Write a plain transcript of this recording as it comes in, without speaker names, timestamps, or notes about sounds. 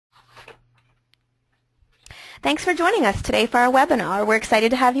Thanks for joining us today for our webinar. We're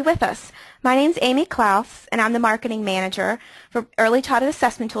excited to have you with us. My name is Amy Klaus, and I'm the Marketing Manager for Early Childhood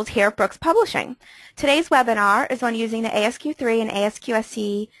Assessment Tools here at Brooks Publishing. Today's webinar is on using the ASQ-3 and ASQ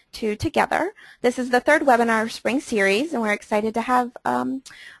SE-2 together. This is the third webinar of Spring Series, and we're excited to have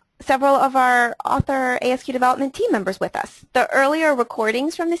several of our author ASQ development team members with us. The earlier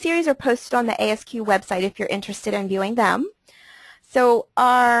recordings from the series are posted on the ASQ website if you're interested in viewing them. So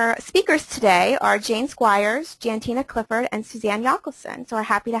our speakers today are Jane Squires, Jantina Clifford, and Suzanne Yockelson. So we're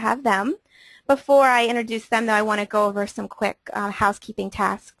happy to have them. Before I introduce them, though, I want to go over some quick housekeeping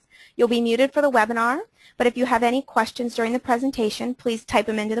tasks. You'll be muted for the webinar, but if you have any questions during the presentation, please type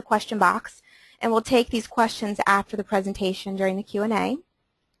them into the question box, and we'll take these questions after the presentation during the Q&A.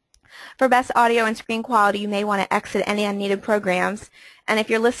 For best audio and screen quality, you may want to exit any unneeded programs. And if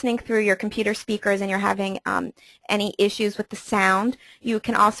you're listening through your computer speakers and you're having any issues with the sound, you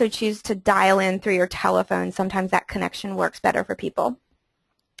can also choose to dial in through your telephone. Sometimes that connection works better for people.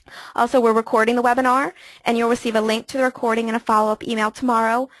 Also, we're recording the webinar, and you'll receive a link to the recording in a follow-up email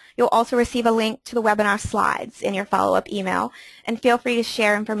tomorrow. You'll also receive a link to the webinar slides in your follow-up email. And feel free to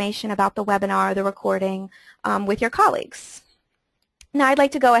share information about the webinar or the recording with your colleagues. Now I'd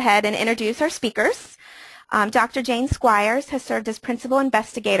like to go ahead and introduce our speakers. Dr. Jane Squires has served as Principal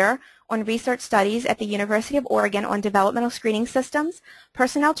Investigator on research studies at the University of Oregon on developmental screening systems,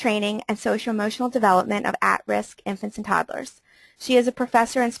 personnel training, and social-emotional development of at-risk infants and toddlers. She is a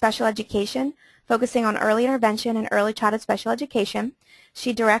professor in special education, focusing on early intervention and early childhood special education.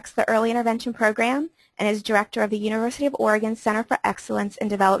 She directs the Early Intervention Program and is director of the University of Oregon Center for Excellence in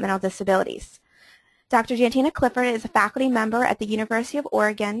Developmental Disabilities. Dr. Jantina Clifford is a faculty member at the University of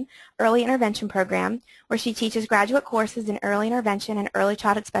Oregon Early Intervention Program, where she teaches graduate courses in early intervention and early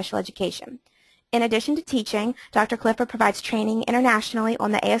childhood special education. In addition to teaching, Dr. Clifford provides training internationally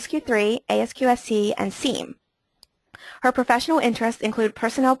on the ASQ-3, ASQ-SC, and SEAM. Her professional interests include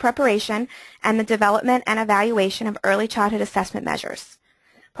personnel preparation and the development and evaluation of early childhood assessment measures.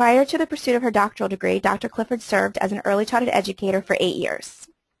 Prior to the pursuit of her doctoral degree, Dr. Clifford served as an early childhood educator for 8 years.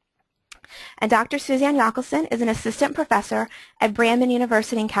 And Dr. Suzanne Yockelson is an assistant professor at Brandman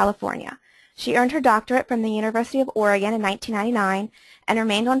University in California. She earned her doctorate from the University of Oregon in 1999 and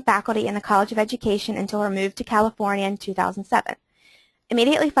remained on faculty in the College of Education until her move to California in 2007.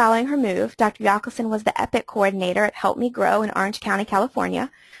 Immediately following her move, Dr. Yockelson was the EPIC coordinator at Help Me Grow in Orange County,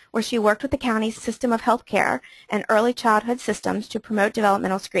 California, where she worked with the county's system of health care and early childhood systems to promote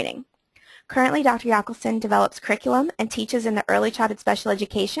developmental screening. Currently, Dr. Yockelson develops curriculum and teaches in the early childhood special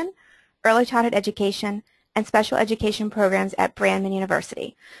education, early childhood education, and special education programs at Brandman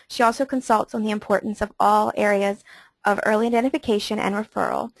University. She also consults on the importance of all areas of early identification and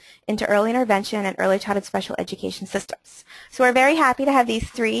referral into early intervention and early childhood special education systems. So we're very happy to have these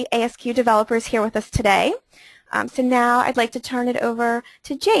three ASQ developers here with us today. So now I'd like to turn it over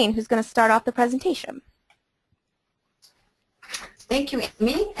to Jane, who's going to start off the presentation. Thank you,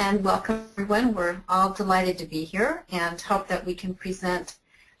 Amy, and welcome everyone. We're all delighted to be here and hope that we can present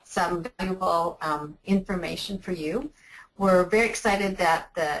some valuable information for you. We're very excited that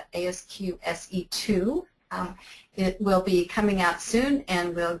the ASQ SE-2 it will be coming out soon,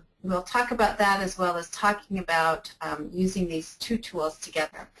 and we'll talk about that as well as talking about using these two tools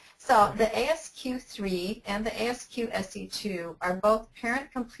together. So the ASQ-3 and the ASQ SE-2 are both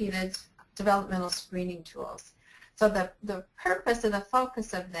parent-completed developmental screening tools. So the purpose and the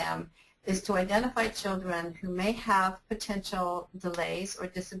focus of them is to identify children who may have potential delays or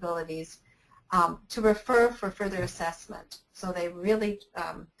disabilities to refer for further assessment. So they really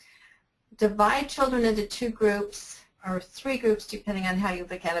divide children into 2 groups or 3 groups depending on how you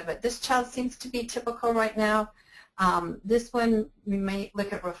look at it, but this child seems to be typical right now. This one we may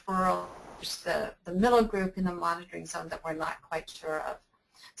look at referral, the middle group in the monitoring zone that we're not quite sure of.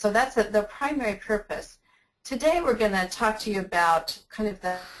 So that's the primary purpose. Today we're going to talk to you about kind of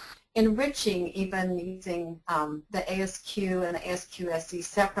the enriching, even using the ASQ and the ASQ-SE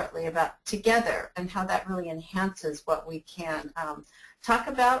separately together, and how that really enhances what we can talk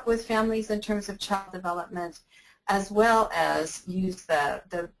about with families in terms of child development, as well as use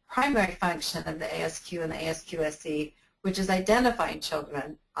the primary function of the ASQ and the ASQ-SE, which is identifying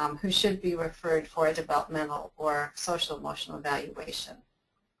children who should be referred for a developmental or social emotional evaluation.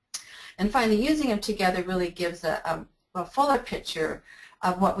 And finally, using them together really gives a fuller picture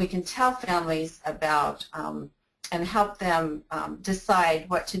of what we can tell families about and help them decide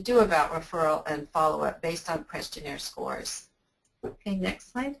what to do about referral and follow-up based on questionnaire scores. Okay,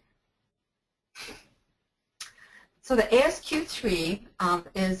 next slide. So the ASQ-3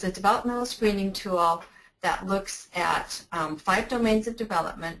 is a developmental screening tool that looks at 5 domains of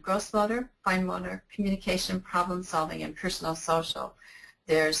development: gross motor, fine motor, communication, problem solving, and personal social.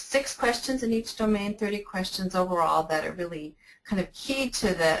 There's 6 questions in each domain, 30 questions overall that are really kind of key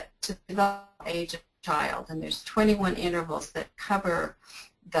to the development age of the child. And there's 21 intervals that cover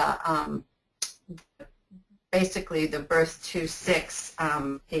the basically the birth to 6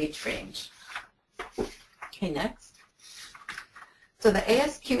 age range. Okay, next. So the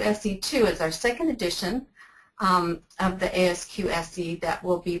ASQ SE-2 is our second edition of the ASQ SE that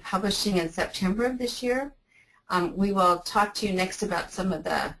we'll be publishing in September of this year. We will talk to you next about some of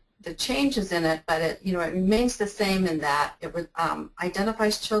the changes in it, but it remains the same in that it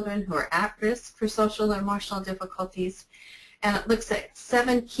identifies children who are at risk for social and emotional difficulties, and it looks at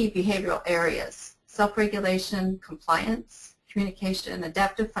 7 key behavioral areas: self-regulation, compliance, communication,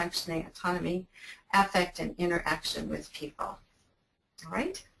 adaptive functioning, autonomy, affect, and interaction with people. All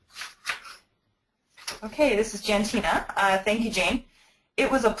right? Okay, this is Jantina. Thank you, Jane. It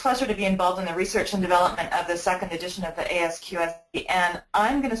was a pleasure to be involved in the research and development of the second edition of the ASQ SE, and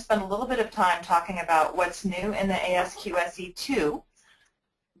I'm going to spend a little bit of time talking about what's new in the ASQ SE-2,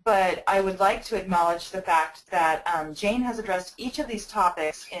 but I would like to acknowledge the fact that Jane has addressed each of these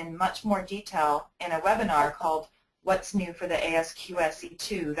topics in much more detail in a webinar called What's New for the ASQ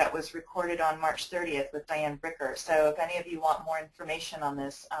SE-2 that was recorded on March 30th with Diane Bricker. So if any of you want more information on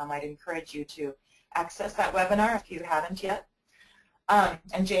this, I'd encourage you to access that webinar if you haven't yet.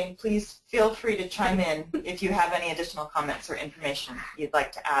 And Jane, please feel free to chime in if you have any additional comments or information you'd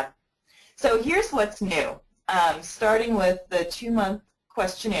like to add. So here's what's new, starting with the 2-month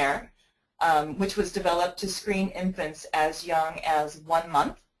questionnaire, which was developed to screen infants as young as 1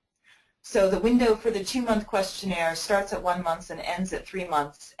 month. So the window for the 2-month questionnaire starts at 1 month and ends at 3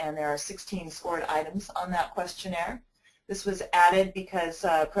 months, and there are 16 scored items on that questionnaire. This was added because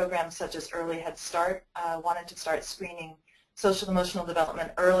programs such as Early Head Start wanted to start screening social emotional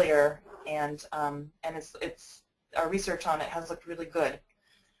development earlier, and our research on it has looked really good.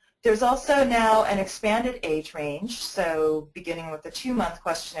 There's also now an expanded age range, so beginning with the 2-month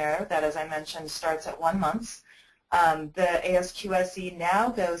questionnaire that, as I mentioned, starts at 1 month. The ASQ SE now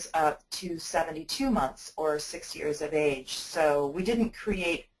goes up to 72 months or 6 years of age. So we didn't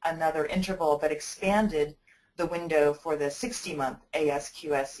create another interval but expanded the window for the 60-month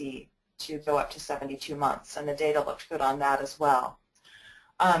ASQ SE to go up to 72 months, and the data looked good on that as well.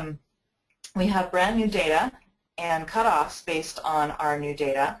 We have brand new data and cutoffs based on our new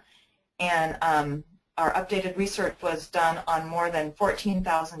data, and our updated research was done on more than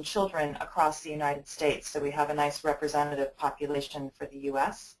 14,000 children across the United States, so we have a nice representative population for the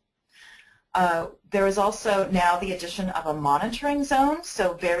U.S. There is also now the addition of a monitoring zone,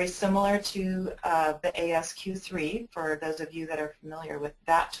 so very similar to the ASQ-3 for those of you that are familiar with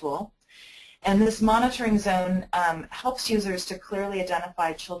that tool. And this monitoring zone helps users to clearly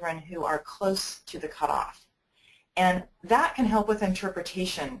identify children who are close to the cutoff. And that can help with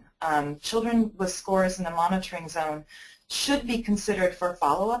interpretation. Children with scores in the monitoring zone should be considered for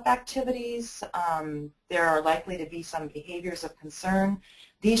follow-up activities. There are likely to be some behaviors of concern.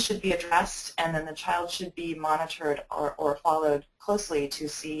 These should be addressed, and then the child should be monitored or followed closely to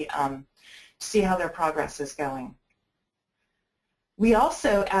see how their progress is going. We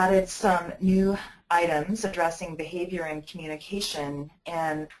also added some new items addressing behavior and communication,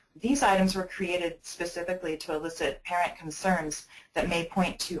 and these items were created specifically to elicit parent concerns that may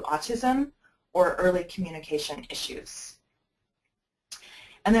point to autism or early communication issues.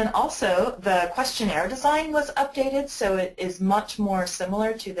 And then also the questionnaire design was updated, so it is much more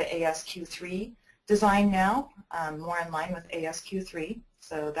similar to the ASQ-3 design now, more in line with ASQ-3.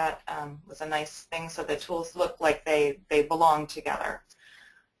 So that was a nice thing, so the tools look like they belong together.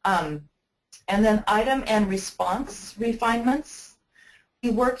 And then item and response refinements. We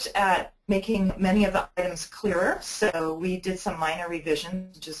worked at making many of the items clearer, so we did some minor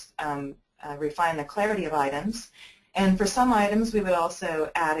revisions to just refine the clarity of items. And for some items, we would also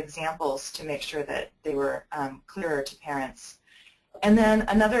add examples to make sure that they were clearer to parents. And then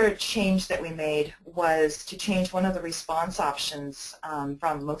another change that we made was to change one of the response options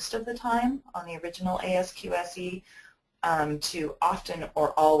from most of the time on the original ASQ SE to often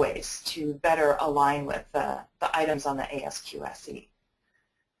or always to better align with the items on the ASQ SE.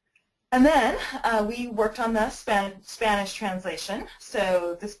 And then we worked on the Spanish translation.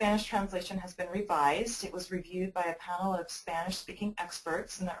 So the Spanish translation has been revised. It was reviewed by a panel of Spanish-speaking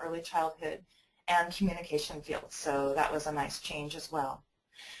experts in the early childhood and communication fields. So that was a nice change as well.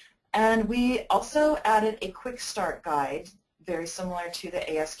 And we also added a quick start guide, very similar to the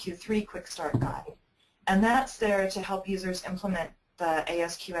ASQ-3 quick start guide. And that's there to help users implement the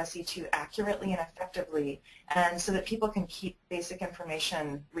ASQ SE-2 accurately and effectively, and so that people can keep basic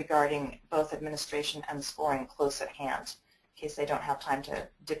information regarding both administration and scoring close at hand, in case they don't have time to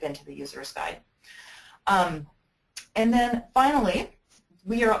dip into the user's guide. And then finally,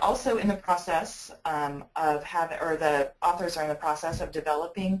 we are also in the process the authors are in the process of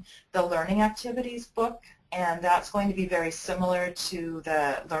developing the learning activities book, and that's going to be very similar to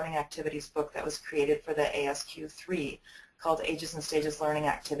the learning activities book that was created for the ASQ-3 called Ages and Stages Learning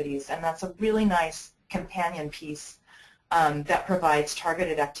Activities, and that's a really nice companion piece that provides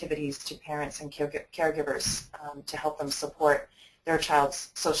targeted activities to parents and caregivers to help them support their child's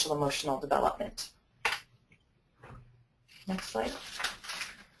social emotional development. Next slide.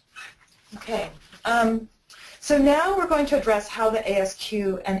 Okay. So now we're going to address how the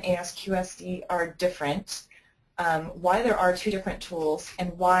ASQ and ASQ-SE are different, why there are two different tools,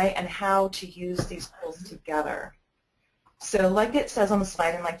 and why and how to use these tools together. So like it says on the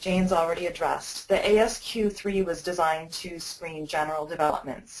slide, and like Jane's already addressed, the ASQ-3 was designed to screen general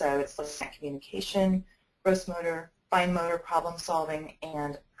development. So it's looking at communication, gross motor, fine motor, problem solving,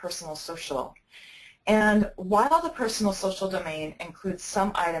 and personal social. And while the personal social domain includes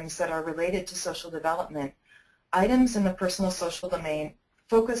some items that are related to social development, items in the personal social domain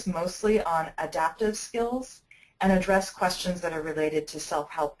focus mostly on adaptive skills and address questions that are related to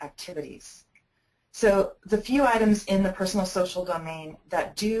self-help activities. So the few items in the personal social domain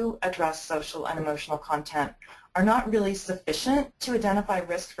that do address social and emotional content are not really sufficient to identify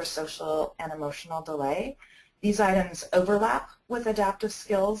risk for social and emotional delay. These items overlap with adaptive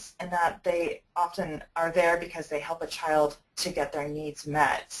skills in that they often are there because they help a child to get their needs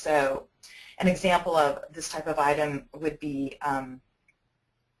met. So an example of this type of item would be,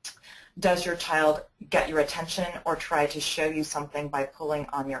 does your child get your attention or try to show you something by pulling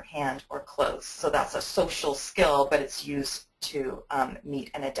on your hand or clothes? So that's a social skill, but it's used to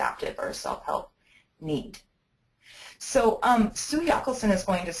meet an adaptive or self-help need. So Sue Yackelson is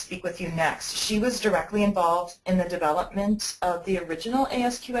going to speak with you next. She was directly involved in the development of the original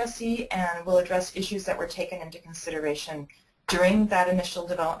ASQ-SE and will address issues that were taken into consideration during that initial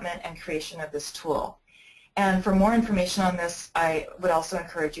development and creation of this tool. And for more information on this, I would also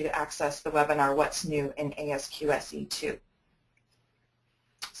encourage you to access the webinar, What's New in ASQ-SE-2.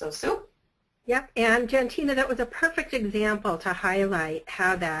 So Sue? Yep, and Jantina, that was a perfect example to highlight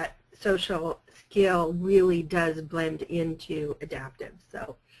how that social skill really does blend into adaptive.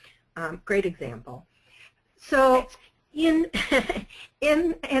 So great example. So in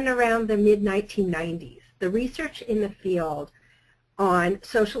and around the mid-1990s, the research in the field on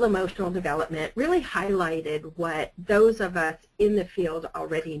social emotional development really highlighted what those of us in the field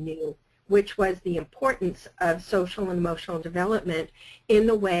already knew, which was the importance of social and emotional development in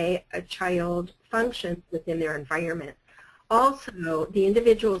the way a child functions within their environment. Also, the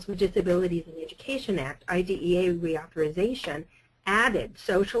Individuals with Disabilities in Education Act, IDEA reauthorization, added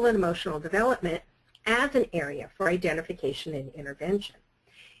social and emotional development as an area for identification and intervention.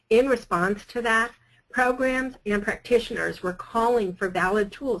 In response to that, programs and practitioners were calling for valid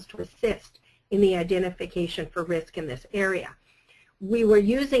tools to assist in the identification for risk in this area. We were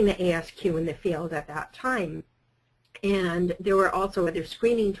using the ASQ in the field at that time, and there were also other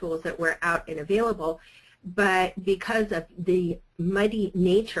screening tools that were out and available, but because of the muddy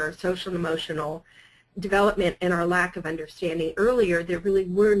nature of social and emotional development and our lack of understanding earlier, there really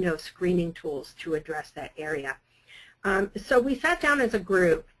were no screening tools to address that area. So we sat down as a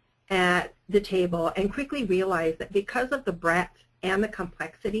group at the table and quickly realized that because of the breadth and the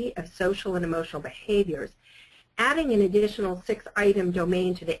complexity of social and emotional behaviors, adding an additional 6-item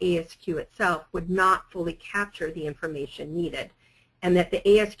domain to the ASQ itself would not fully capture the information needed, and that the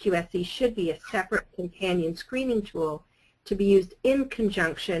ASQ-SE should be a separate companion screening tool to be used in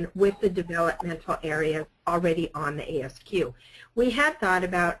conjunction with the developmental areas already on the ASQ. We had thought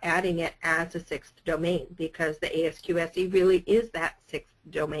about adding it as a 6th domain because the ASQ-SE really is that 6th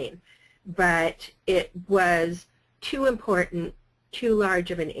domain, but it was too important, too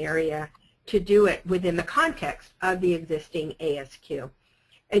large of an area to do it within the context of the existing ASQ.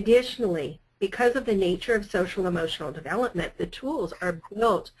 Additionally, because of the nature of social emotional development, the tools are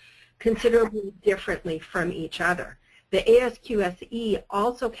built considerably differently from each other. The ASQ-SE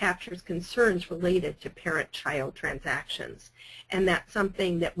also captures concerns related to parent-child transactions, and that's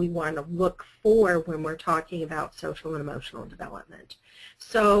something that we want to look for when we're talking about social and emotional development.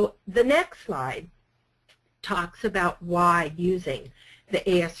 So the next slide talks about why using the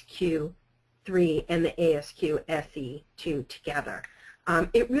ASQ-3 and the ASQ-SE-2 together.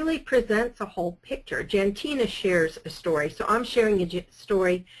 it really presents a whole picture. Jantina shares a story, so I'm sharing a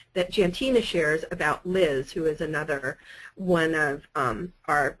story that Jantina shares about Liz, who is another one of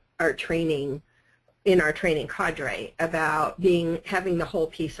our training, in our training cadre, about having the whole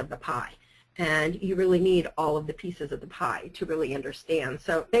piece of the pie. And you really need all of the pieces of the pie to really understand.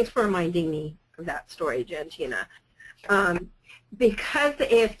 So thanks for reminding me of that story, Jantina. Because the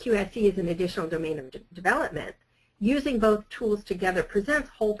ASQ-SE is an additional domain of development, using both tools together presents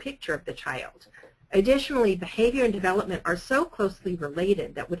a whole picture of the child. Additionally, behavior and development are so closely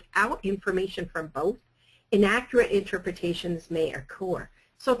related that without information from both, inaccurate interpretations may occur.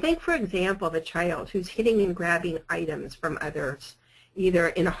 So think, for example, of a child who's hitting and grabbing items from others, either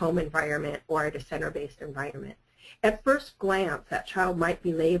in a home environment or at a center-based environment. At first glance, that child might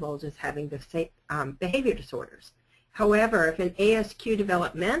be labeled as having behavior disorders. However, if an ASQ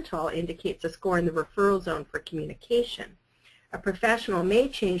developmental indicates a score in the referral zone for communication, a professional may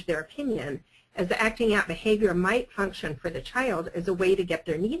change their opinion, as the acting out behavior might function for the child as a way to get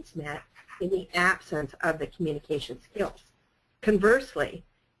their needs met in the absence of the communication skills. Conversely,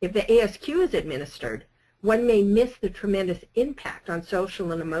 if the ASQ is administered, one may miss the tremendous impact on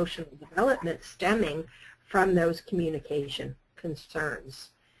social and emotional development stemming from those communication concerns.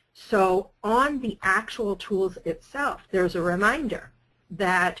 So on the actual tools itself, there's a reminder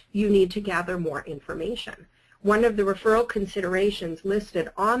that you need to gather more information. One of the referral considerations listed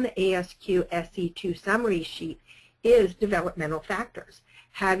on the ASQ SE-2 summary sheet is developmental factors.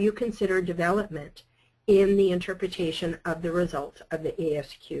 Have you considered development in the interpretation of the results of the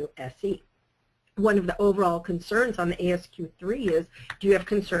ASQ SE? One of the overall concerns on the ASQ-3 is, do you have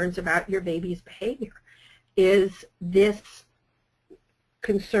concerns about your baby's behavior? Is this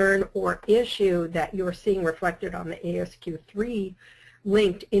concern or issue that you're seeing reflected on the ASQ-3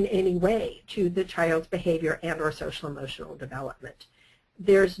 linked in any way to the child's behavior and or social emotional development?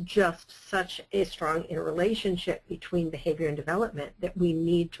 There's just such a strong interrelationship between behavior and development that we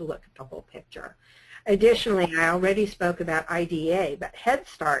need to look at the whole picture. Additionally, I already spoke about IDA, but Head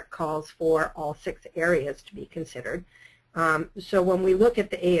Start calls for all 6 areas to be considered. So when we look at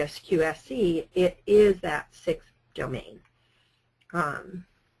the ASQ-SE, it is that 6th domain.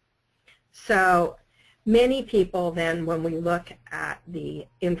 So many people then, when we look at the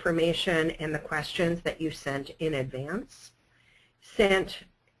information and the questions that you sent in advance, sent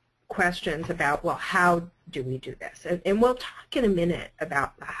questions about, well, how do we do this? And we'll talk in a minute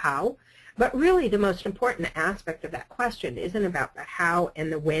about the how. But really the most important aspect of that question isn't about the how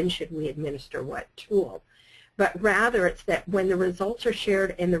and the when should we administer what tool, but rather it's that when the results are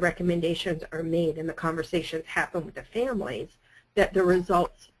shared and the recommendations are made and the conversations happen with the families, that the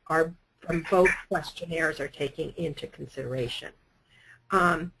results are from both questionnaires are taken into consideration.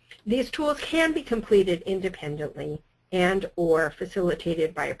 These tools can be completed independently and or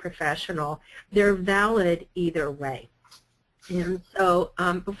facilitated by a professional. They're valid either way. And so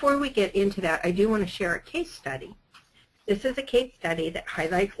before we get into that, I do want to share a case study. This is a case study that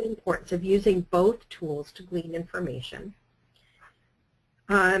highlights the importance of using both tools to glean information.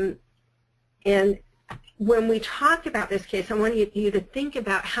 And when we talk about this case, I want you to think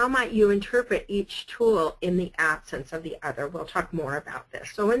about how might you interpret each tool in the absence of the other. We'll talk more about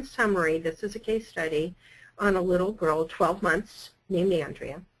this. So in summary, this is a case study on a little girl, 12 months, named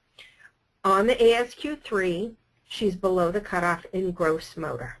Andrea. On the ASQ-3, she's below the cutoff in gross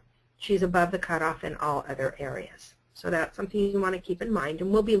motor. She's above the cutoff in all other areas. So that's something you want to keep in mind,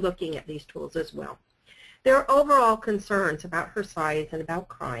 and we'll be looking at these tools as well. There are overall concerns about her size and about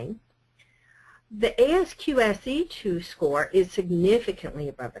crying. The ASQ-SE-2 score is significantly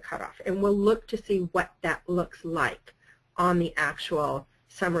above the cutoff, and we'll look to see what that looks like on the actual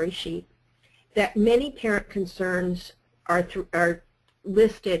summary sheet. That many parent concerns are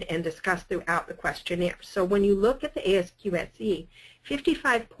listed and discussed throughout the questionnaire. So when you look at the ASQ-SE,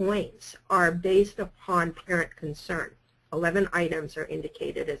 55 points are based upon parent concern. 11 items are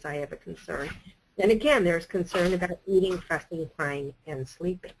indicated as I have a concern. And again, there's concern about eating, fussing, crying, and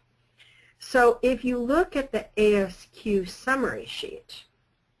sleeping. So if you look at the ASQ summary sheet,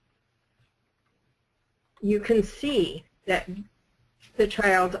 you can see that the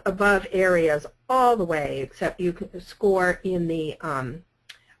child above areas all the way, except you can score in the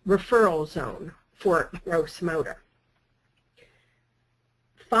referral zone for gross motor.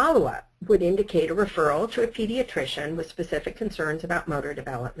 Follow-up would indicate a referral to a pediatrician with specific concerns about motor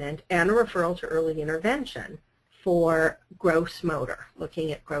development and a referral to early intervention for gross motor,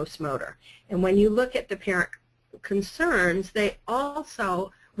 looking at gross motor. And when you look at the parent concerns, they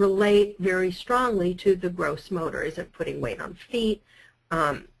also relate very strongly to the gross motor. Isn't putting weight on feet,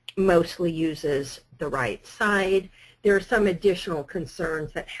 mostly uses the right side, there are some additional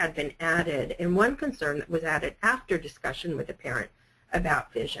concerns that had been added, and one concern that was added after discussion with the parent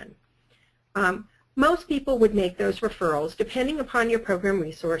about vision. Most people would make those referrals. Depending upon your program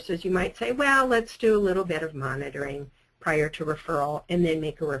resources, you might say, well, let's do a little bit of monitoring prior to referral and then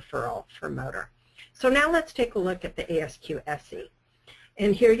make a referral for motor. So now let's take a look at the ASQ SE.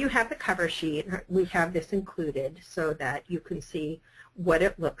 And here you have the cover sheet. We have this included so that you can see what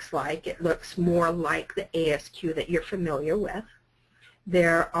it looks like. It looks more like the ASQ that you're familiar with.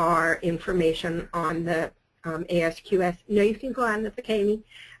 There are information on the ASQ. No, you can go on, that's okay,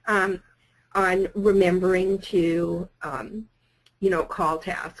 Amy. On remembering to, call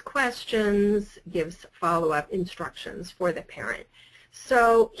to ask questions, gives follow-up instructions for the parent.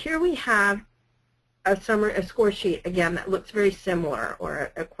 So here we have a score sheet, again, that looks very similar,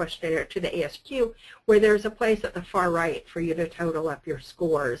 or a questionnaire to the ASQ, where there's a place at the far right for you to total up your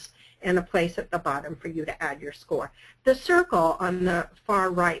scores and a place at the bottom for you to add your score. The circle on the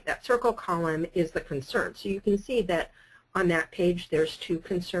far right, that circle column, is the concern. So you can see that on that page there's 2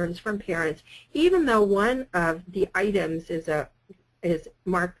 concerns from parents. Even though one of the items is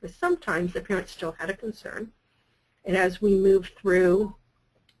marked with sometimes, the parent still had a concern. And as we move through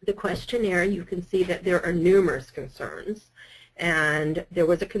the questionnaire, you can see that there are numerous concerns. And there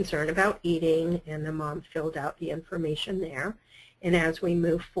was a concern about eating, and the mom filled out the information there. And as we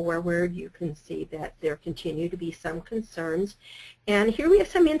move forward, you can see that there continue to be some concerns. And here we have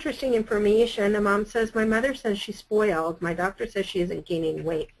some interesting information. The mom says, my mother says she's spoiled. My doctor says she isn't gaining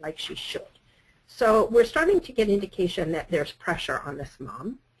weight like she should. So we're starting to get indication that there's pressure on this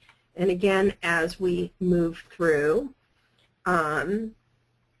mom. And again, as we move through,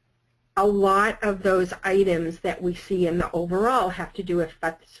 a lot of those items that we see in the overall have to do with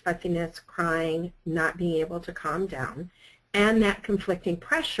fussiness, crying, not being able to calm down, and that conflicting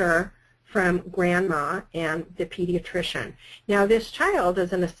pressure from grandma and the pediatrician. Now this child,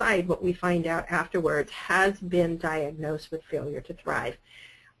 as an aside, what we find out afterwards, has been diagnosed with failure to thrive.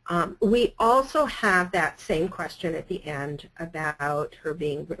 We also have that same question at the end about her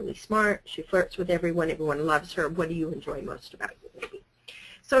being really smart. She flirts with everyone. Everyone loves her. What do you enjoy most about your baby?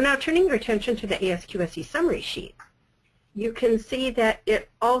 So now turning your attention to the ASQ-SE summary sheet, you can see that it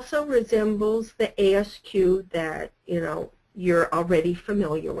also resembles the ASQ that you're already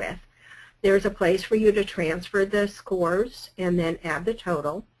familiar with. There's a place for you to transfer the scores and then add the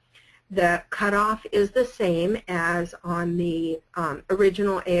total. The cutoff is the same as on the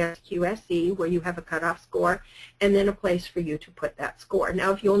original ASQ-SE, where you have a cutoff score and then a place for you to put that score.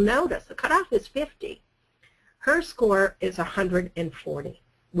 Now if you'll notice, the cutoff is 50. Her score is 140,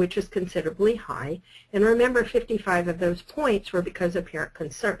 which is considerably high. And remember, 55 of those points were because of parent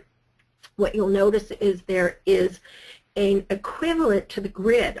concern. What you'll notice is there is an equivalent to the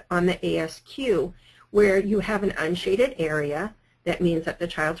grid on the ASQ, where you have an unshaded area. That means that the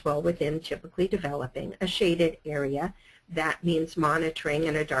child's well within typically developing. A shaded area, that means monitoring,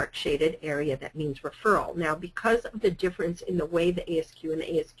 and a dark shaded area, that means referral. Now because of the difference in the way the ASQ and the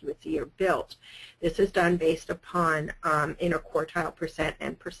ASQ-SE are built, this is done based upon interquartile percent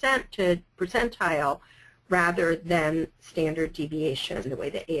and percentile rather than standard deviation the way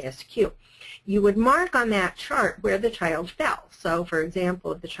the ASQ. You would mark on that chart where the child fell. So for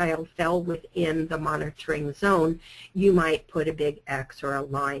example, if the child fell within the monitoring zone, you might put a big X or a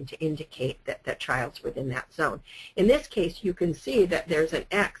line to indicate that the child's within that zone. In this case, you can see that there's an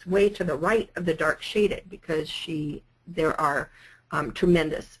X way to the right of the dark shaded because there are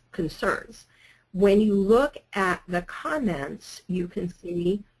tremendous concerns. When you look at the comments, you can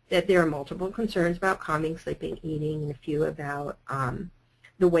see that there are multiple concerns about calming, sleeping, eating, and a few about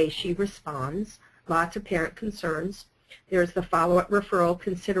the way she responds. Lots of parent concerns. There's the follow-up referral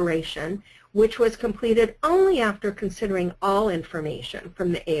consideration, which was completed only after considering all information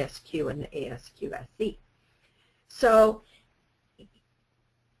from the ASQ and the ASQ-SE. So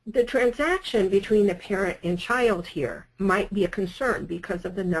the transaction between the parent and child here might be a concern because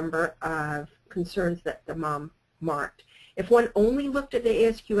of the number of concerns that the mom marked. If one only looked at the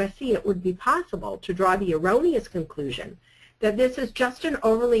ASQ-SE, it would be possible to draw the erroneous conclusion that this is just an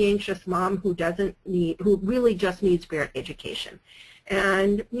overly anxious mom who really just needs parent education.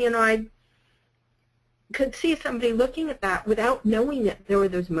 And I could see somebody looking at that without knowing that there were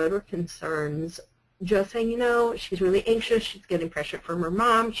those motor concerns, just saying, she's really anxious, she's getting pressure from her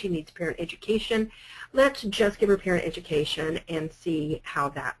mom, she needs parent education. Let's just give her parent education and see how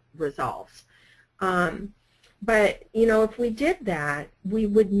that resolves. But, if we did that, we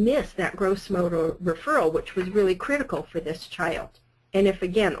would miss that gross motor referral, which was really critical for this child. And if,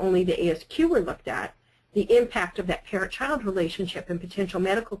 again, only the ASQ were looked at, the impact of that parent-child relationship and potential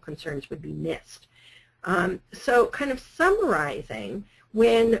medical concerns would be missed. So kind of summarizing,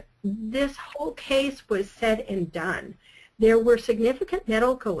 when this whole case was said and done, there were significant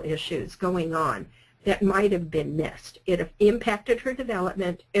medical issues going on that might have been missed. It impacted her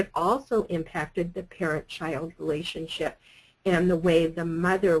development. It also impacted the parent-child relationship and the way the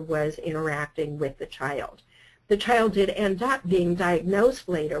mother was interacting with the child. The child did end up being diagnosed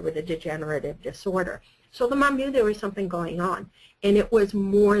later with a degenerative disorder. So the mom knew there was something going on, and it was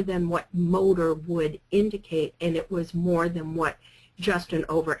more than what motor would indicate, and it was more than what just an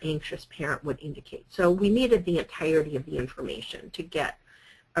over-anxious parent would indicate. So we needed the entirety of the information to get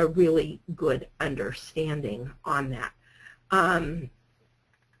a really good understanding on that.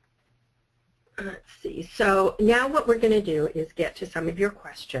 Let's see. So now what we're going to do is get to some of your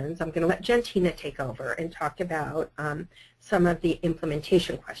questions. I'm going to let Gentina take over and talk about some of the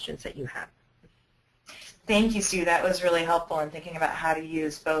implementation questions that you have. Thank you, Sue. That was really helpful in thinking about how to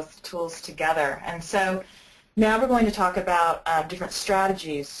use both tools together. And so now we're going to talk about different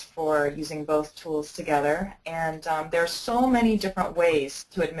strategies for using both tools together. And there are so many different ways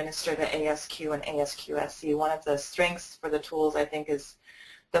to administer the ASQ and ASQ-SE. One of the strengths for the tools, I think, is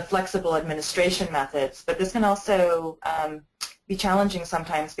the flexible administration methods. But this can also be challenging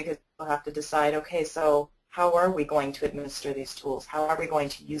sometimes because we'll have to decide, okay, so how are we going to administer these tools? How are we going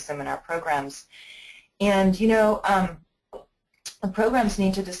to use them in our programs? And, you know, the programs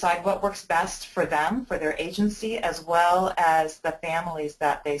need to decide what works best for them, for their agency, as well as the families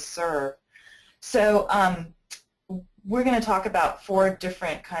that they serve. So we're going to talk about 4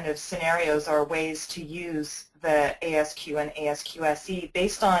 different kind of scenarios or ways to use the ASQ and ASQ-SE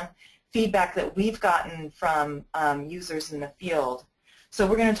based on feedback that we've gotten from users in the field. So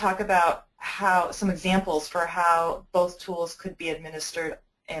we're going to talk about some examples for how both tools could be administered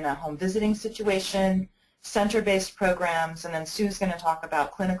in a home visiting situation, center-based programs, and then Sue's going to talk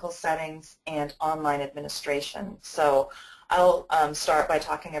about clinical settings and online administration. So I'll start by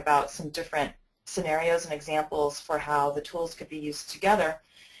talking about some different scenarios and examples for how the tools could be used together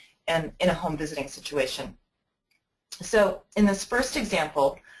and in a home visiting situation. So in this first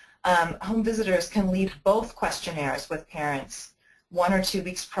example, home visitors can leave both questionnaires with parents 1 or 2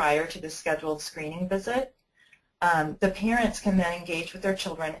 weeks prior to the scheduled screening visit. The parents can then engage with their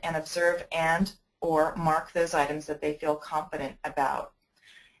children and observe or mark those items that they feel confident about.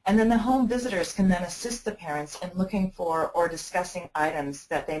 And then the home visitors can then assist the parents in looking for or discussing items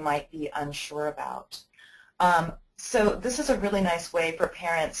that they might be unsure about. So this is a really nice way for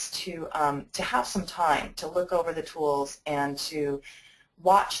parents to have some time to look over the tools and to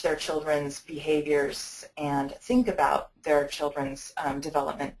watch their children's behaviors and think about their children's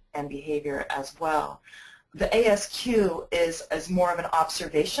development and behavior as well. The ASQ is more of an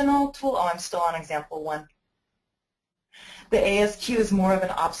observational tool. Oh, I'm still on example 1. The ASQ is more of an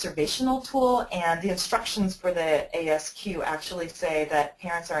observational tool, and the instructions for the ASQ actually say that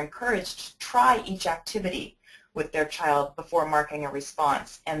parents are encouraged to try each activity with their child before marking a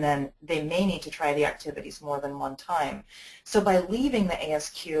response, and then they may need to try the activities more than one time. So by leaving the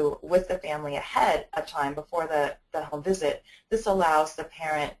ASQ with the family ahead of time before the home visit, this allows the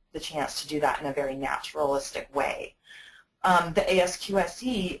parent the chance to do that in a very naturalistic way. The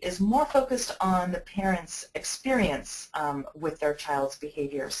ASQ-SE is more focused on the parent's experience with their child's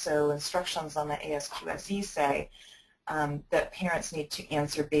behavior. So instructions on the ASQ-SE say that parents need to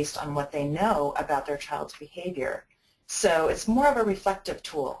answer based on what they know about their child's behavior. So it's more of a reflective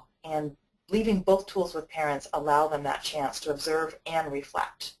tool, and leaving both tools with parents allow them that chance to observe and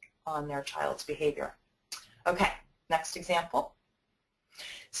reflect on their child's behavior. Okay, next example.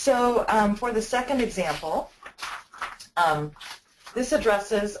 So for the second example, this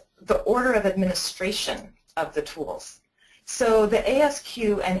addresses the order of administration of the tools. So the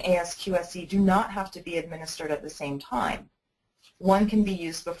ASQ and ASQ-SE do not have to be administered at the same time. One can be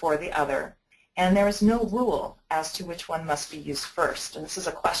used before the other, and there is no rule as to which one must be used first. And this is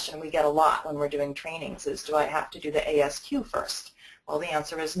a question we get a lot when we're doing trainings, is do I have to do the ASQ first? Well, the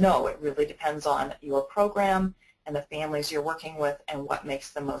answer is no. It really depends on your program and the families you're working with and what makes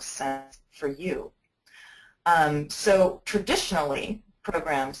the most sense for you. So traditionally,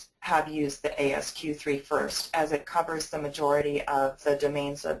 programs have used the ASQ-3 first, as it covers the majority of the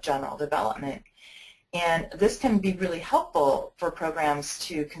domains of general development. And this can be really helpful for programs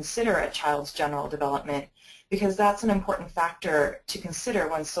to consider a child's general development, because that's an important factor to consider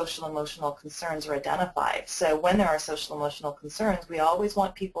when social emotional concerns are identified. So when there are social emotional concerns, we always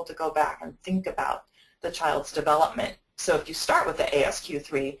want people to go back and think about the child's development. So if you start with the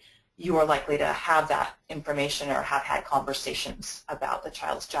ASQ-3, you are likely to have that information or have had conversations about the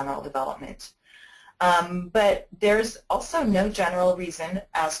child's general development. But there's also no general reason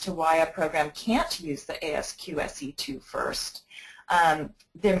as to why a program can't use the ASQ SE-2 first.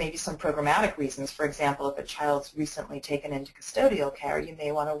 There may be some programmatic reasons. For example, if a child's recently taken into custodial care, you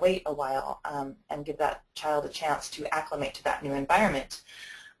may want to wait a while and give that child a chance to acclimate to that new environment.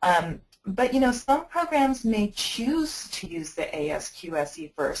 But some programs may choose to use the ASQ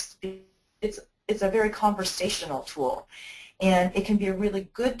SE first. It's a very conversational tool, and it can be a really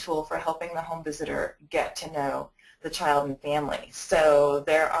good tool for helping the home visitor get to know the child and family. So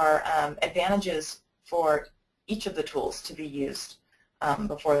there are advantages for each of the tools to be used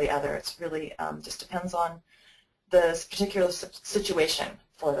before the other. It's really just depends on the particular situation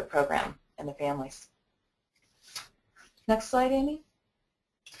for the program and the families. Next slide, Amy.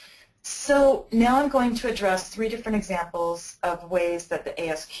 So now I'm going to address 3 different examples of ways that the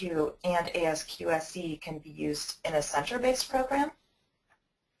ASQ and ASQ SE can be used in a center-based program.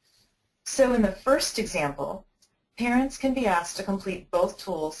 So in the first example, parents can be asked to complete both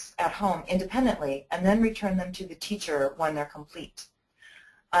tools at home independently and then return them to the teacher when they're complete.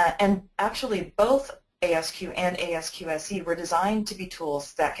 And actually, both ASQ and ASQ SE were designed to be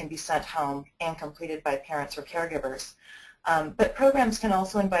tools that can be sent home and completed by parents or caregivers. But programs can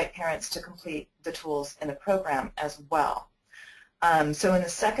also invite parents to complete the tools in the program as well. So in the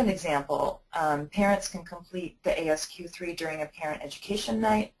second example, parents can complete the ASQ-3 during a parent education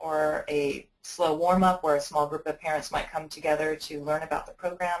night or a slow warm-up where a small group of parents might come together to learn about the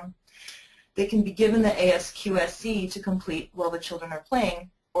program. They can be given the ASQ SE to complete while the children are playing,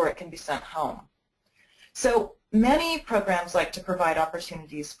 or it can be sent home. So many programs like to provide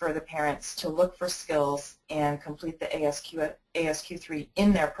opportunities for the parents to look for skills and complete the ASQ-3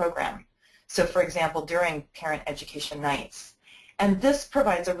 in their program. So for example, during parent education nights. And this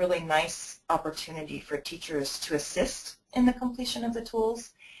provides a really nice opportunity for teachers to assist in the completion of the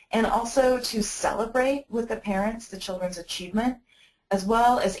tools and also to celebrate with the parents the children's achievement, as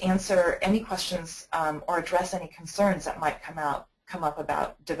well as answer any questions or address any concerns that might come up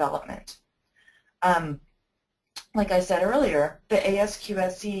about development. Like I said earlier, the ASQ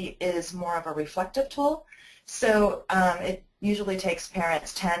SE is more of a reflective tool, so it usually takes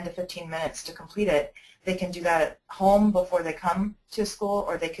parents 10 to 15 minutes to complete it. They can do that at home before they come to school,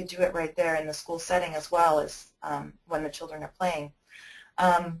 or they could do it right there in the school setting as well as when the children are playing.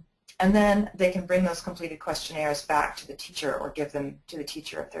 And then they can bring those completed questionnaires back to the teacher or give them to the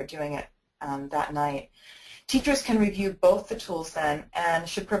teacher if they're doing it that night. Teachers can review both the tools then and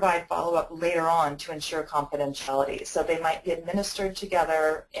should provide follow-up later on to ensure confidentiality. So they might be administered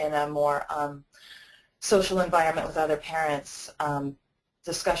together in a more social environment with other parents.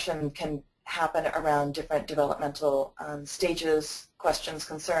 Discussion can happen around different developmental stages, questions,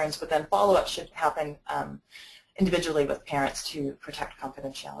 concerns, but then follow-up should happen individually with parents to protect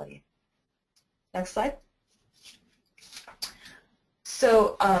confidentiality. Next slide.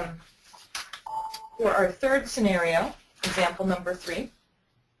 So for our third scenario, example number 3,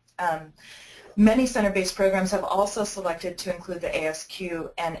 many center-based programs have also selected to include the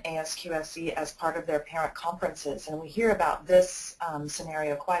ASQ and ASQ SE as part of their parent conferences, and we hear about this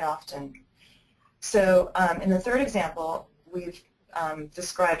scenario quite often. So in the third example, we've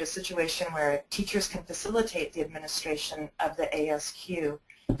described a situation where teachers can facilitate the administration of the ASQ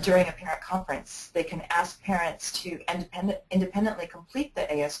during a parent conference. They can ask parents to independently complete the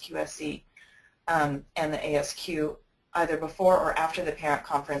ASQ SE and the ASQ either before or after the parent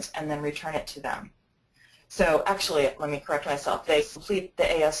conference and then return it to them. So actually, let me correct myself, they complete the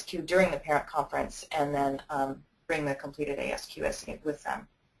ASQ during the parent conference and then bring the completed ASQ SE with them.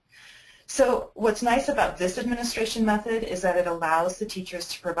 So what's nice about this administration method is that it allows the teachers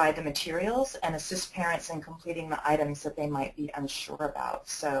to provide the materials and assist parents in completing the items that they might be unsure about.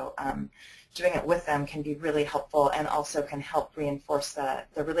 So doing it with them can be really helpful and also can help reinforce the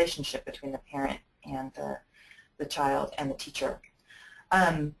relationship between the parent and the child and the teacher.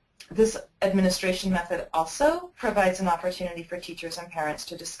 This administration method also provides an opportunity for teachers and parents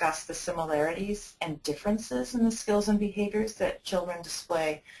to discuss the similarities and differences in the skills and behaviors that children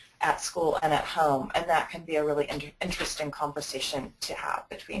display at school and at home, and that can be a really interesting conversation to have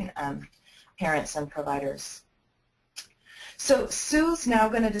between parents and providers. So Sue's now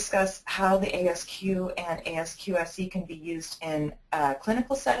going to discuss how the ASQ and ASQ SE can be used in a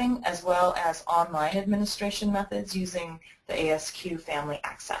clinical setting as well as online administration methods using the ASQ Family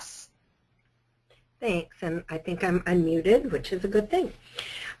Access. Thanks, and I think I'm unmuted, which is a good thing.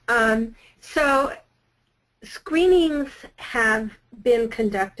 So screenings have been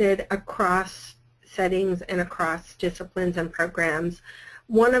conducted across settings and across disciplines and programs.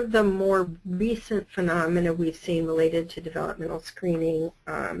 One of the more recent phenomena we've seen related to developmental screening,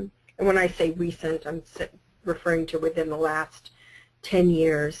 at and when I say recent, I'm referring to within the last 10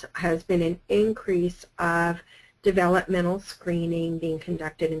 years, has been an increase of developmental screening being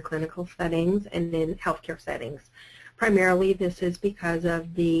conducted in clinical settings and in healthcare settings. Primarily, this is because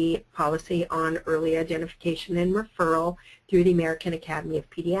of the policy on early identification and referral through the American Academy of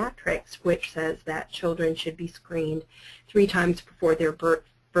Pediatrics, which says that children should be screened 3 times before their third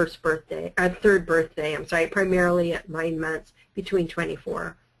birthday, primarily at 9 months, between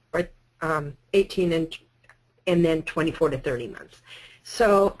 24 or 18 and then 24 to 30 months.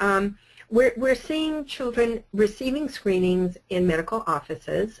 So we're seeing children receiving screenings in medical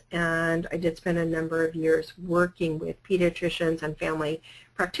offices, and I did spend a number of years working with pediatricians and family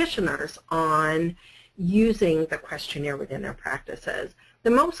practitioners on using the questionnaire within their practices.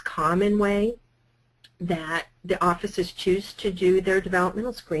 The most common way that the offices choose to do their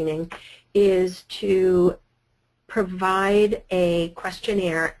developmental screening is to provide a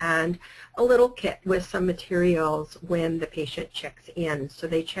questionnaire and a little kit with some materials when the patient checks in. So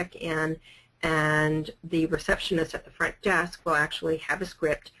they check in, and the receptionist at the front desk will actually have a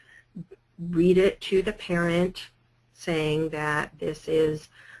script, read it to the parent, saying that this is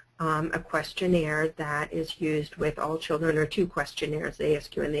a questionnaire that is used with all children, or 2 questionnaires, the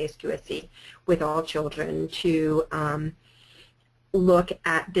ASQ and the ASQ-SE, with all children to look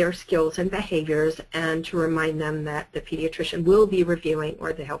at their skills and behaviors, and to remind them that the pediatrician will be reviewing,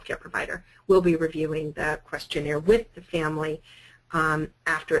 or the healthcare provider will be reviewing the questionnaire with the family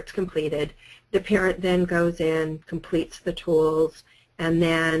after it's completed. The parent then goes in, completes the tools, and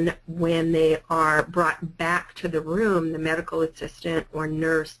then when they are brought back to the room, the medical assistant or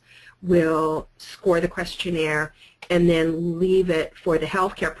nurse will score the questionnaire and then leave it for the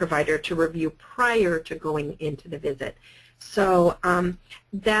healthcare provider to review prior to going into the visit. So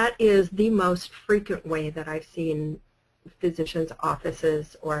that is the most frequent way that I've seen physicians'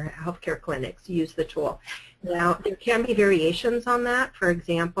 offices or healthcare clinics use the tool. Now, there can be variations on that. For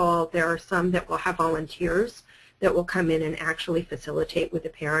example, there are some that will have volunteers that will come in and actually facilitate with the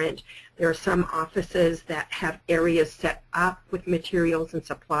parent. There are some offices that have areas set up with materials and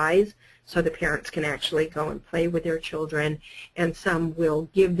supplies so the parents can actually go and play with their children, and some will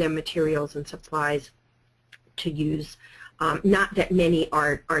give them materials and supplies to use. Not that many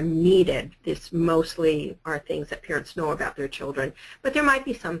are needed. This mostly are things that parents know about their children, but there might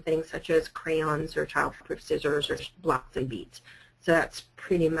be some things such as crayons or childproof scissors or blocks and beads. So that's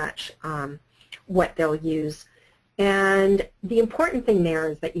pretty much what they'll use. And the important thing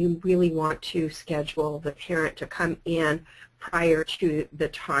there is that you really want to schedule the parent to come in prior to the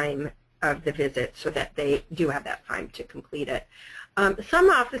time of the visit so that they do have that time to complete it.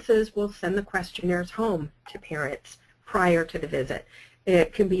 Some offices will send the questionnaires home to parents prior to the visit.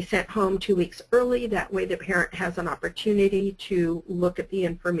 It can be sent home 2 weeks early. That way the parent has an opportunity to look at the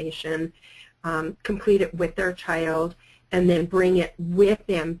information, complete it with their child, and then bring it with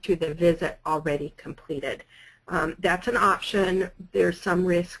them to the visit already completed. That's an option. There's some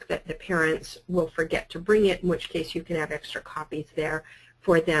risk that the parents will forget to bring it, in which case you can have extra copies there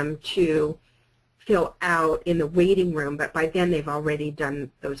for them to fill out in the waiting room, but by then they've already done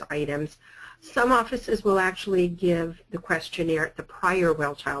those items. Some offices will actually give the questionnaire at the prior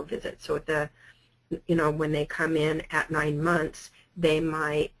well-child visit. So at the, when they come in at 9 months, they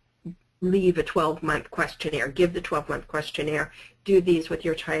might leave a 12-month questionnaire, give the 12-month questionnaire, do these with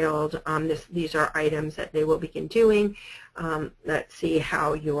your child. These are items that they will begin doing. Let's see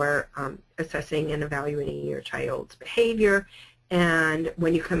how you're assessing and evaluating your child's behavior. And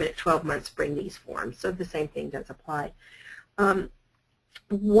when you come in at 12 months, bring these forms. So the same thing does apply.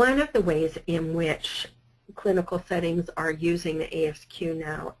 One of the ways in which clinical settings are using the ASQ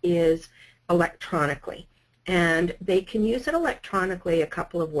now is electronically. And they can use it electronically a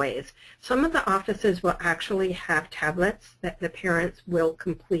couple of ways. Some of the offices will actually have tablets that the parents will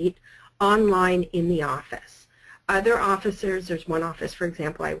complete online in the office. Other offices, there's one office, for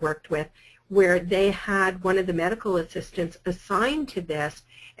example, I worked with, where they had one of the medical assistants assigned to this,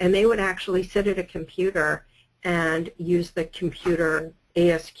 and they would actually sit at a computer and use the computer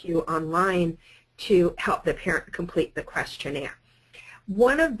ASQ online to help the parent complete the questionnaire.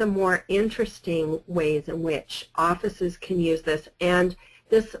 One of the more interesting ways in which offices can use this, and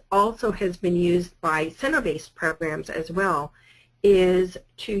this also has been used by center-based programs as well, is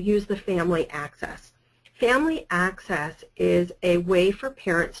to use the family access. Family access is a way for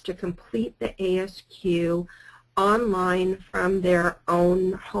parents to complete the ASQ online from their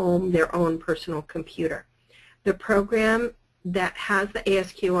own home, their own personal computer. The program that has the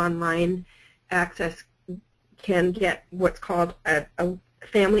ASQ online access can get what's called a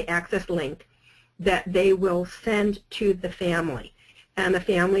family access link that they will send to the family. and the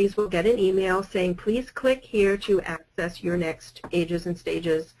families will get an email saying, please click here to access your next Ages and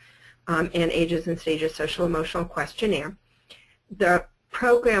Stages Social Emotional Questionnaire. The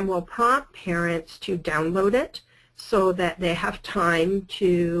program will prompt parents to download it so that they have time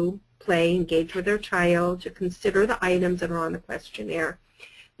to play, engage with their child, to consider the items that are on the questionnaire.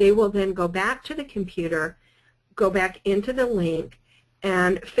 They will then go back to the computer, go back into the link,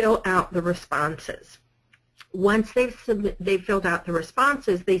 and fill out the responses. Once they've filled out the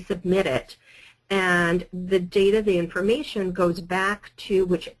responses, they submit it, and the data, the information, goes back to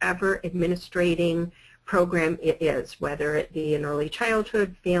whichever administrating program it is, whether it be in early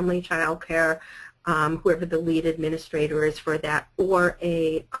childhood, family, child care, whoever the lead administrator is for that, or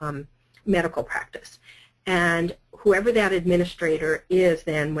a medical practice. And whoever that administrator is,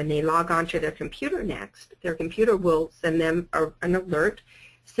 then when they log on to their computer next, their computer will send them an alert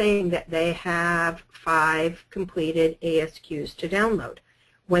saying that they have 5 completed ASQs to download.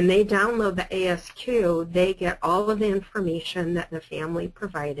 When they download the ASQ, they get all of the information that the family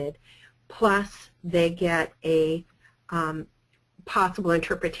provided, plus they get a possible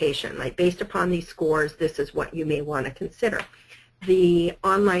interpretation, like based upon these scores, this is what you may want to consider. The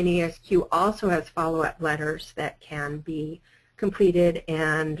online ASQ also has follow-up letters that can be completed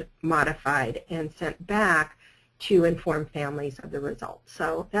and modified and sent back to inform families of the results.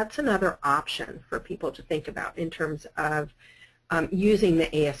 So that's another option for people to think about in terms of using the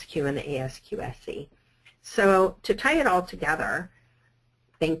ASQ and the ASQ SE. So to tie it all together,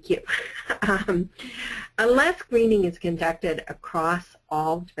 thank you. Unless screening is conducted across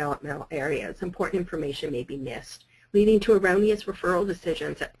all developmental areas, important information may be missed, leading to erroneous referral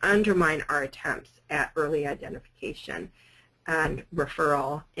decisions that undermine our attempts at early identification and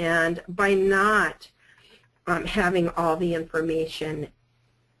referral. And by not having all the information,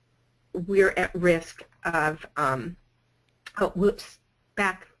 we're at risk of,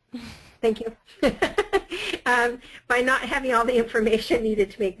 thank you. By not having all the information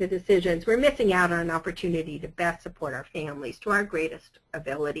needed to make the decisions, we're missing out on an opportunity to best support our families to our greatest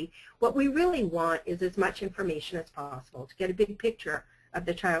ability. What we really want is as much information as possible to get a big picture of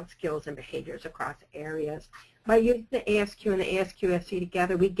the child's skills and behaviors across areas. By using the ASQ and the ASQ-SE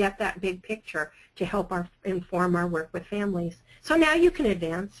together, we get that big picture to help inform our work with families. So now you can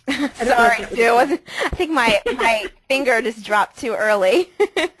advance. Sorry, Sue. I think my finger just dropped too early.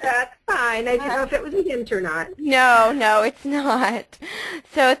 That's fine. I didn't know if it was a hint or not. No, it's not.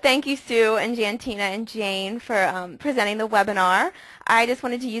 So thank you, Sue and Jantina and Jane, for presenting the webinar. I just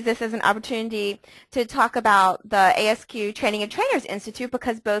wanted to use this as an opportunity to talk about the ASQ Training and Trainers Institute,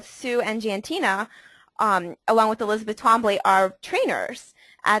 because both Sue and Jantina, along with Elizabeth Twombly, are trainers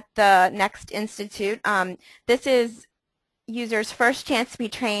at the Next Institute. This is users' first chance to be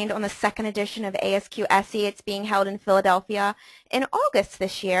trained on the 2nd edition of ASQ SE. It's being held in Philadelphia in August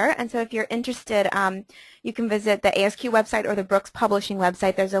this year. And so if you're interested, you can visit the ASQ website or the Brooks Publishing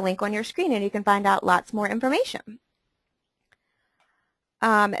website. There's a link on your screen, and you can find out lots more information.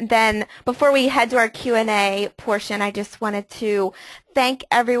 And then before we head to our Q&A portion, I just wanted to thank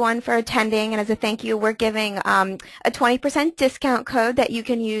everyone for attending. And as a thank you, we're giving a 20% discount code that you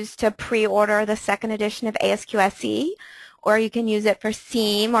can use to pre-order the 2nd edition of ASQ SE, or you can use it for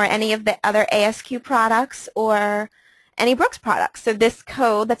SEAM or any of the other ASQ products or any Brooks products. So this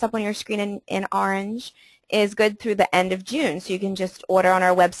code that's up on your screen in orange is good through the end of June. So you can just order on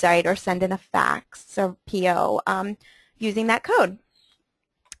our website or send in a fax or PO using that code.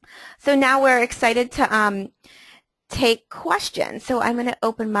 So now we're excited to take questions. So I'm going to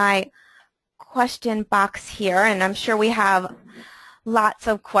open my question box here, and I'm sure we have lots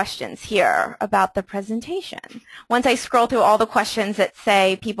of questions here about the presentation. Once I scroll through all the questions that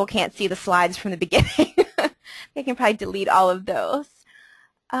say people can't see the slides from the beginning, they can probably delete all of those.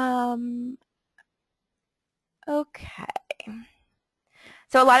 Okay.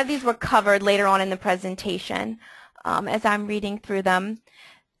 So a lot of these were covered later on in the presentation as I'm reading through them.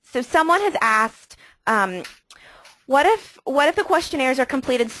 So someone has asked, what if the questionnaires are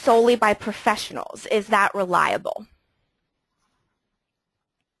completed solely by professionals? Is that reliable?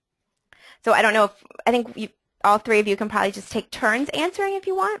 So I don't know if, I think all three of you can probably just take turns answering if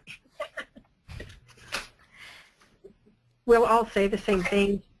you want. We'll all say the same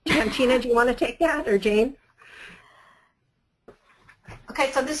thing. Tina, do you want to take that, or Jane?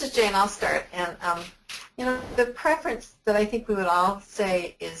 Okay, so this is Jane. I'll start. And you know, the preference that I think we would all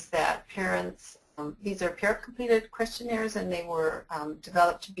say is that parents, these are parent-completed questionnaires, and they were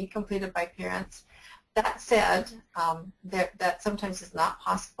developed to be completed by parents. That said, that sometimes is not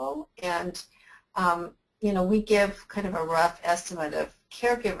possible, and you know, we give kind of a rough estimate of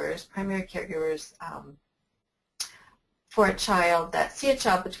caregivers, primary caregivers, for a child that see a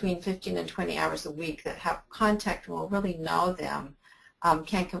child between 15 and 20 hours a week that have contact and will really know them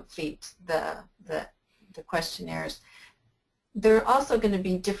can complete the questionnaires. There are also going to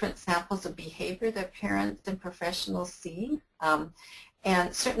be different samples of behavior that parents and professionals see.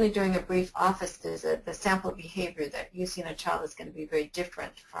 And certainly during a brief office visit, the sample behavior that you see in a child is going to be very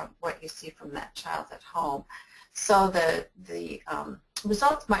different from what you see from that child at home. So the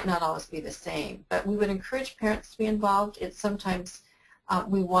results might not always be the same, but we would encourage parents to be involved. It's sometimes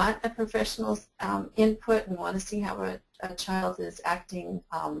we want a professional's input. We want to see how a child is acting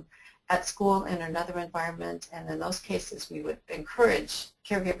at school in another environment, and in those cases we would encourage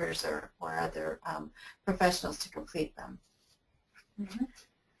caregivers or other professionals to complete them. Mm-hmm.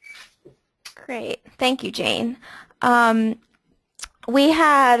 Great. Thank you, Jane. We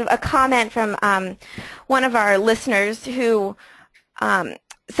had a comment from one of our listeners who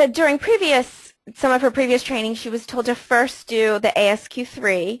said during some of her previous training she was told to first do the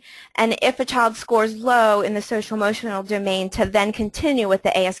ASQ-3, and if a child scores low in the social-emotional domain to then continue with the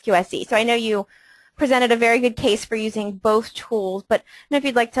ASQ-SE. So I know you presented a very good case for using both tools, but I don't know if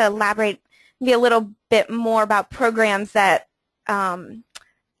you'd like to elaborate maybe a little bit more about programs that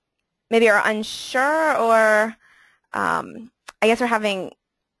maybe are unsure or I guess right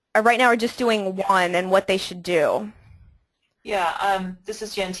now we're just doing one and what they should do. Yeah, this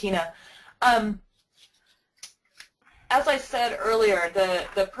is Jantina. As I said earlier,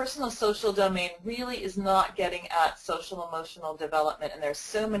 the personal social domain really is not getting at social emotional development, and there's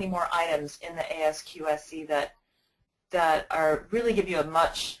so many more items in the ASQ-SE that are really give you a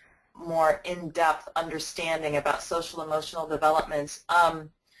much more in-depth understanding about social emotional development.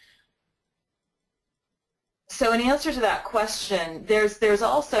 So in answer to that question, there's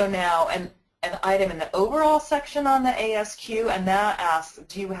also now an item in the overall section on the ASQ, and that asks,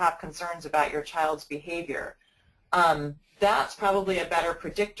 do you have concerns about your child's behavior? That's probably a better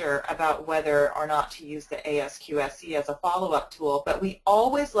predictor about whether or not to use the ASQ-SE as a follow-up tool, but we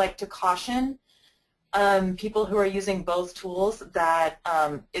always like to caution people who are using both tools that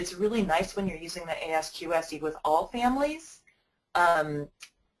it's really nice when you're using the ASQ-SE with all families.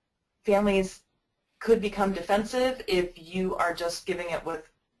 Families could become defensive if you are just giving it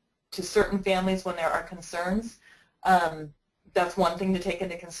to certain families when there are concerns. That's one thing to take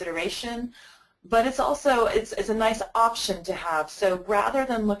into consideration. But it's also, it's a nice option to have. So rather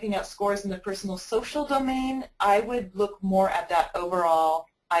than looking at scores in the personal social domain, I would look more at that overall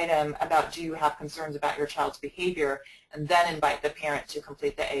item about do you have concerns about your child's behavior, and then invite the parent to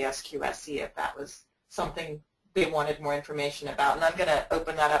complete the ASQ-SE if that was something they wanted more information about. And I'm going to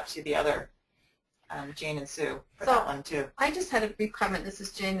open that up to the other Jane and Sue for that one too. I just had a brief comment. This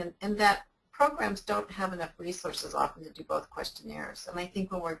is Jane, and that programs don't have enough resources often to do both questionnaires. And I think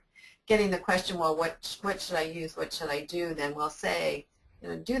when we're getting the question, well, what should I use, what should I do, then we'll say,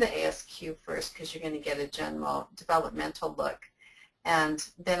 do the ASQ first because you're going to get a general developmental look. And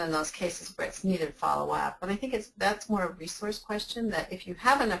then in those cases where it's needed, follow up. But I think that's more a resource question, that if you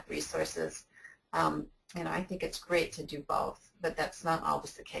have enough resources, I think it's great to do both, but that's not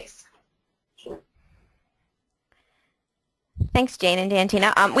always the case. Sure. Thanks, Jane and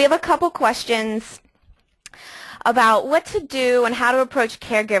Dantina. We have a couple questions about what to do and how to approach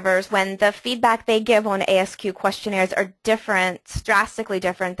caregivers when the feedback they give on ASQ questionnaires are drastically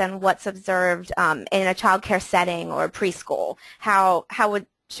different than what's observed in a child care setting or preschool. How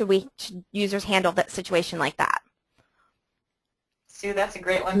should users handle that situation like that? Sue, that's a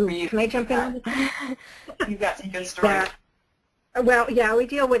great one for you. Can I jump in? You've got some good stories. Well, yeah, we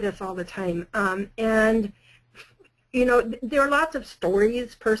deal with this all the time. And there are lots of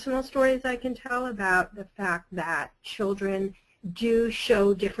stories, personal stories I can tell about the fact that children do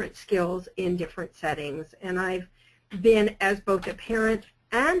show different skills in different settings. And I've been, as both a parent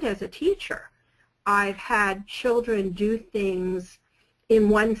and as a teacher, I've had children do things in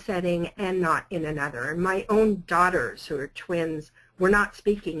one setting and not in another. And my own daughters, who are twins, were not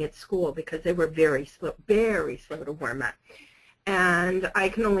speaking at school because they were very slow to warm up. And I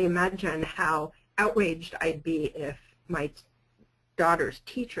can only imagine how outraged I'd be if my daughter's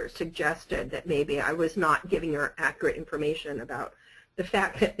teacher suggested that maybe I was not giving her accurate information about the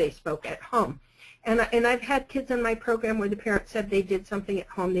fact that they spoke at home. And I've had kids in my program where the parents said they did something at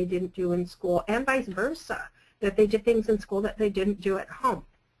home they didn't do in school, and vice versa, that they did things in school that they didn't do at home.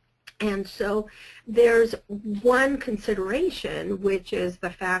 And so there's one consideration, which is the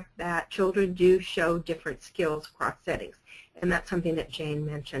fact that children do show different skills across settings. And that's something that Jane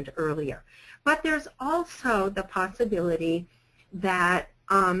mentioned earlier. But there's also the possibility that,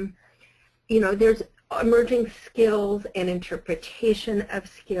 there's emerging skills and interpretation of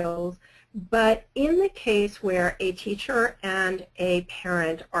skills. But in the case where a teacher and a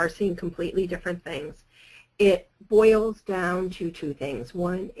parent are seeing completely different things, it boils down to two things.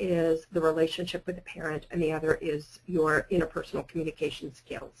 One is the relationship with the parent, and the other is your interpersonal communication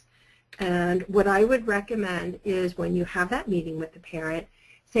skills. And what I would recommend is when you have that meeting with the parent,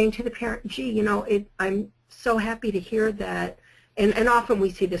 saying to the parent, gee, you know, I'm so happy to hear that, and often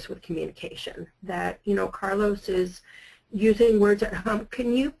we see this with communication, that, you know, Carlos is using words at home.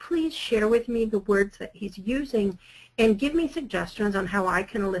 Can you please share with me the words that he's using and give me suggestions on how I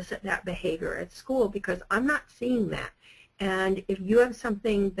can elicit that behavior at school, because I'm not seeing that. And if you have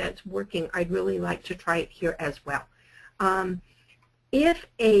something that's working, I'd really like to try it here as well. If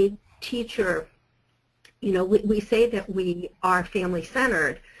a teacher, you know, we say that we are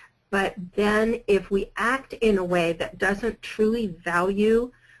family-centered, but then if we act in a way that doesn't truly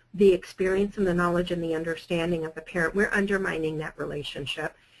value the experience and the knowledge and the understanding of the parent, we're undermining that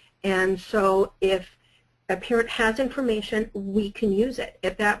relationship. And so if a parent has information, we can use it.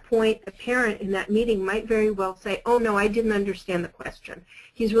 At that point, the parent in that meeting might very well say, oh no, I didn't understand the question.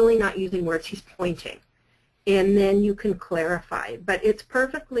 He's really not using words, he's pointing. And then you can clarify. But it's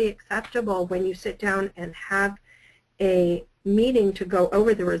perfectly acceptable when you sit down and have a meeting to go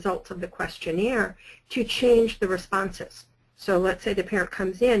over the results of the questionnaire to change the responses. So let's say the parent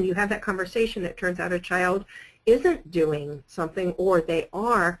comes in, you have that conversation, it turns out a child isn't doing something or they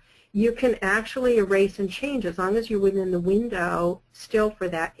are. You can actually erase and change as long as you're within the window still for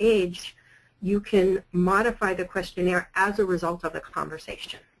that age. You can modify the questionnaire as a result of the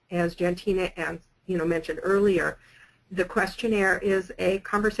conversation. As Jantina mentioned earlier, the questionnaire is a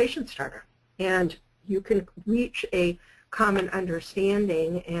conversation starter, and you can reach a common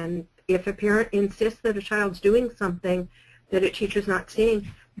understanding. And if a parent insists that a child's doing something that a teacher's not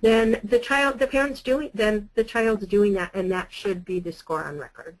seeing, then the child's doing that, and that should be the score on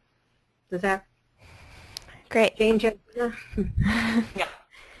record. Does that? Great. Jane? Yeah.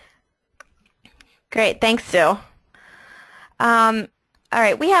 Great. Thanks, Sue. All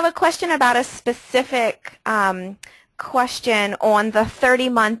right. We have a question about a specific question on the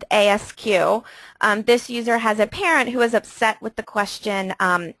 30-month ASQ. This user has a parent who is upset with the question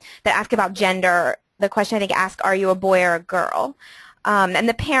that asked about gender. The question, I think, asked, are you a boy or a girl? And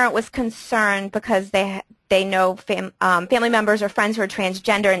the parent was concerned because they know family members or friends who are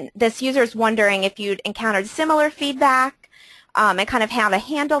transgender, and this user is wondering if you'd encountered similar feedback and kind of how to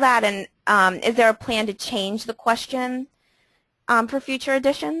handle that, and is there a plan to change the question for future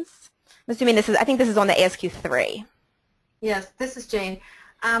editions? I'm assuming I think this is on the ASQ-3. Yes, this is Jane.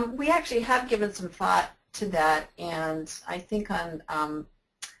 We actually have given some thought to that, and I think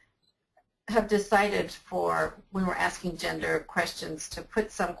have decided for when we're asking gender questions to put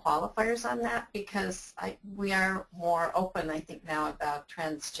some qualifiers on that, because we are more open, I think, now about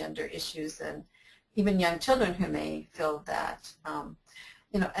transgender issues and even young children who may feel that.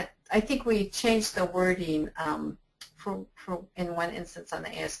 I think we changed the wording for in one instance on the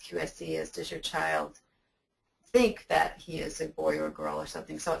ASQ SE is, does your child think that he is a boy or a girl or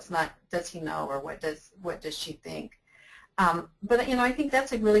something? So it's not, does he know, or what does she think? But I think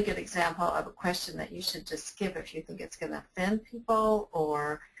that's a really good example of a question that you should just skip if you think it's going to offend people,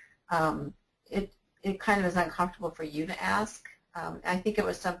 or it kind of is uncomfortable for you to ask. I think it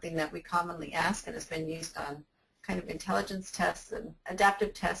was something that we commonly ask, and it's been used on kind of intelligence tests and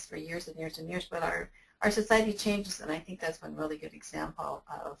adaptive tests for years and years and years. But our society changes, and I think that's one really good example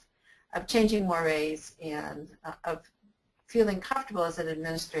of changing mores and of feeling comfortable as an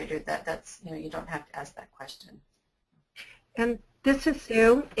administrator that that's you don't have to ask that question. And this is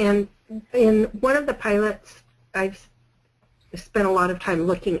Sue, and in one of the pilots, I've spent a lot of time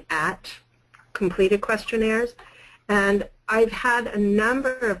looking at completed questionnaires, and I've had a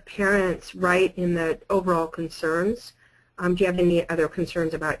number of parents write in the overall concerns, do you have any other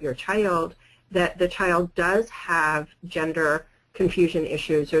concerns about your child, that the child does have gender confusion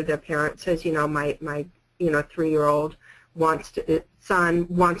issues, or the parent says, my 3-year-old son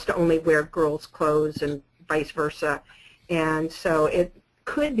wants to only wear girls' clothes and vice versa. And so it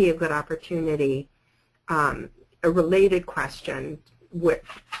could be a good opportunity, a related question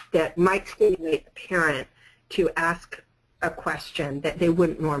that might stimulate the parent to ask a question that they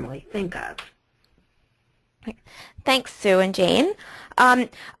wouldn't normally think of. Thanks, Sue and Jane.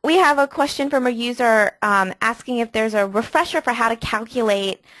 We have a question from a user asking if there's a refresher for how to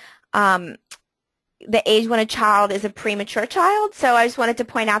calculate the age when a child is a premature child. So I just wanted to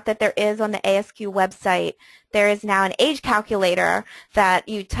point out that there is on the ASQ website, there is now an age calculator that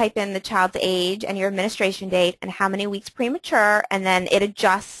you type in the child's age and your administration date and how many weeks premature, and then it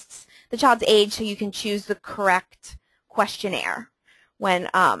adjusts the child's age so you can choose the correct questionnaire. When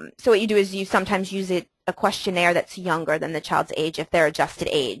so what you do is you sometimes use a questionnaire that's younger than the child's age if their adjusted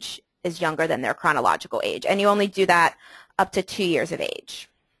age is younger than their chronological age, and you only do that up to 2 years of age.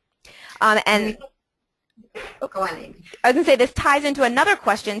 And go on, Amy. I was going to say this ties into another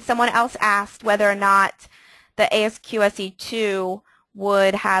question. Someone else asked whether or not the ASQ SE-2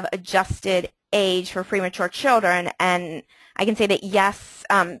 would have adjusted age for premature children, and I can say that yes,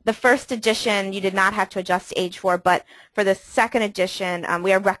 the first edition you did not have to adjust age for, but for the second edition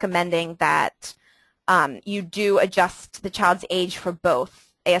we are recommending that you do adjust the child's age for both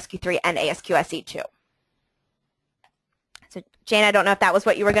ASQ-3 and ASQ SE-2. So Jane, I don't know if that was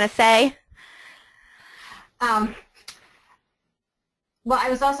what you were going to say. Well, I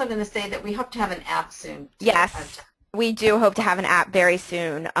was also going to say that we hope to have an app soon. Yes, we do hope to have an app very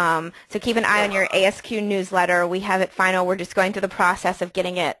soon. So keep an eye on your ASQ newsletter. We have it final. We're just going through the process of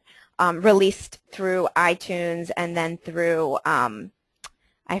getting it released through iTunes and then through,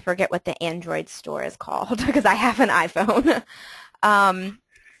 I forget what the Android store is called because I have an iPhone.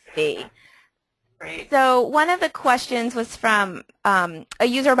 See. Great. So one of the questions was from a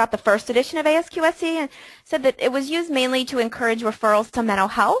user about the first edition of ASQ-SE and said that it was used mainly to encourage referrals to mental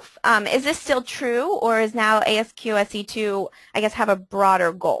health. Is this still true, or is now ASQ-SE-2, I guess, have a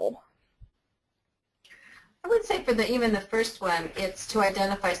broader goal? I would say for even the first one, it's to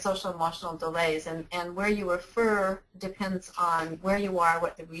identify social emotional delays, and where you refer depends on where you are,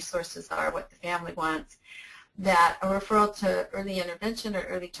 what the resources are, what the family wants. That a referral to early intervention or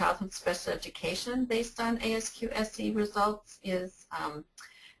early childhood special education based on ASQ-SE results is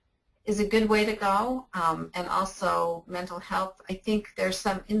a good way to go, and also mental health. I think there's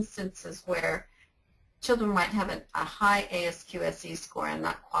some instances where children might have a high ASQ-SE score and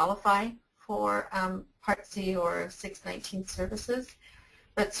not qualify for Part C or 619 services,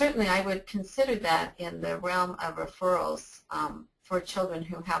 but certainly I would consider that in the realm of referrals for children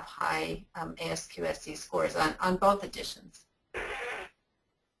who have high ASQ-SE scores on both editions.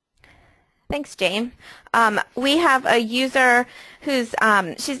 Thanks, Jane. We have a user who's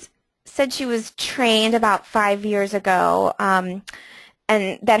she's said she was trained about 5 years ago, and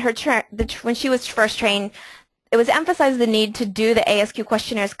that when she was first trained, it was emphasized the need to do the ASQ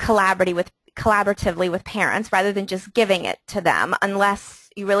questionnaires collaboratively with parents rather than just giving it to them unless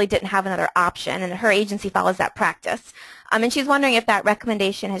you really didn't have another option, and her agency follows that practice. And she's wondering if that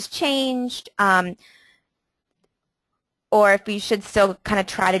recommendation has changed, or if we should still kind of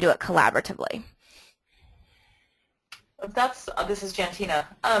try to do it collaboratively. This is Jantina.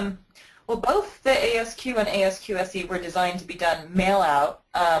 Well, both the ASQ and ASQ-SE were designed to be done mail out,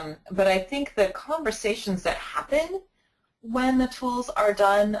 but I think the conversations that happen when the tools are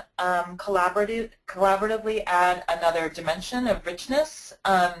done collaboratively add another dimension of richness.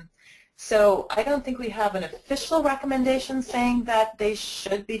 So I don't think we have an official recommendation saying that they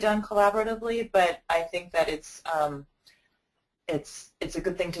should be done collaboratively, but I think that it's a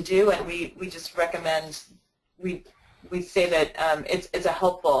good thing to do, and we just recommend, we say that it's a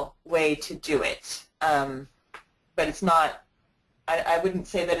helpful way to do it, but it's not, I wouldn't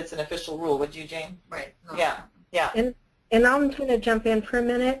say that it's an official rule, would you, Jane? Right. No. Yeah. And I'm going to jump in for a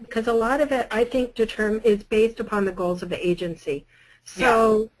minute because a lot of it, I think, is based upon the goals of the agency.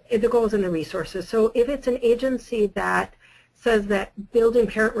 So the goals and the resources. So if it's an agency that says that building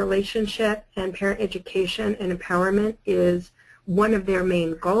parent relationship and parent education and empowerment is one of their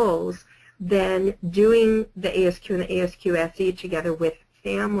main goals, then doing the ASQ and the ASQ-SE together with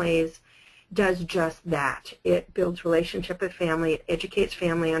families does just that. It builds relationship with family. It educates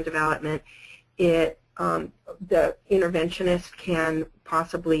family on development. The interventionist can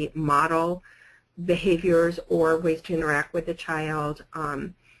possibly model behaviors or ways to interact with the child,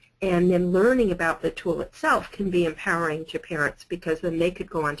 and then learning about the tool itself can be empowering to parents because then they could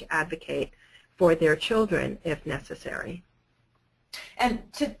go on to advocate for their children if necessary. And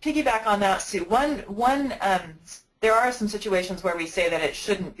to piggyback on that, Sue, there are some situations where we say that it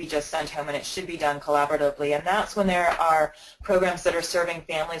shouldn't be just sent home and it should be done collaboratively, and that's when there are programs that are serving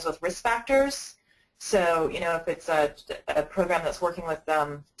families with risk factors. So, if it's a program that's working with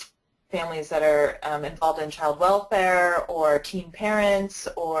families that are involved in child welfare or teen parents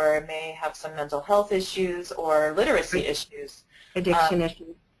or may have some mental health issues or literacy issues, Addiction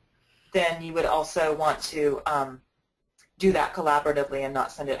issues. Then you would also want to do that collaboratively and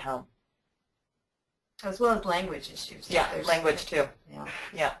not send it home. As well as language issues. Yeah, language too.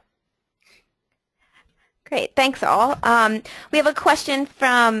 Yeah. Great, thanks all. We have a question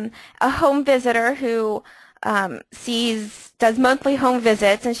from a home visitor who does monthly home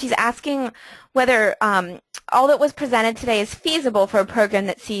visits, and she's asking whether all that was presented today is feasible for a program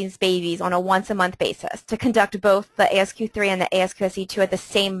that sees babies on a once-a-month basis to conduct both the ASQ-3 and the ASQ-SE-2 at the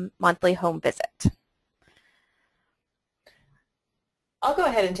same monthly home visit. I'll go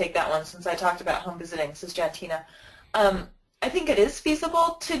ahead and take that one since I talked about home visiting. This is Jantina. I think it is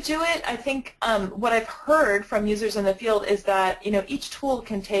feasible to do it. I think what I've heard from users in the field is that each tool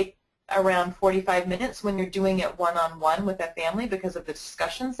can take around 45 minutes when you're doing it one-on-one with a family because of the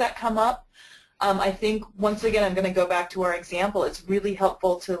discussions that come up. I think, once again, I'm going to go back to our example. It's really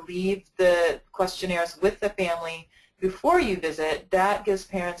helpful to leave the questionnaires with the family before you visit. That gives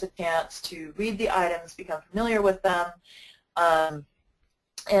parents a chance to read the items, become familiar with them,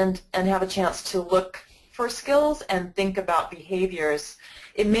 and have a chance to look for skills and think about behaviors.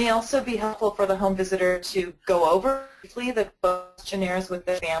 It may also be helpful for the home visitor to go over briefly the questionnaires with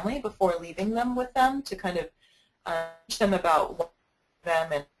the family before leaving them with them to kind of teach them about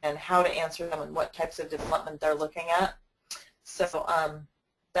them and how to answer them and what types of development they're looking at. So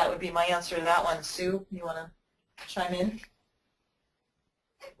that would be my answer to that one. Sue, you want to chime in?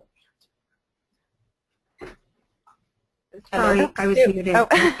 Sorry, I was muted. Oh.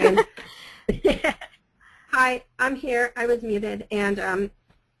 Hi, I'm here. I was muted, and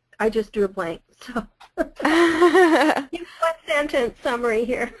I just drew a blank. So, give one sentence summary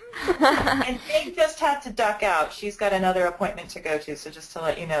here. And Kate just had to duck out. She's got another appointment to go to, so just to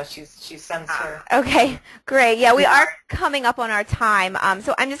let you know, she sends her. Okay, great. Yeah, we are coming up on our time,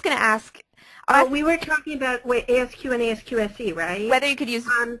 so I'm just going to ask. We were talking about ASQ and ASQ-SE, right? Whether you could use.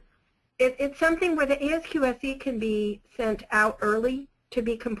 It's something where the ASQ-SE can be sent out early to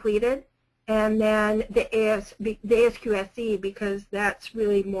be completed, and then the ASQ-SE, because that's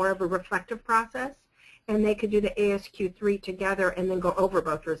really more of a reflective process, and they could do the ASQ-3 together and then go over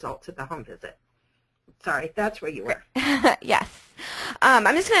both results at the home visit. Sorry, that's where you were. Yes.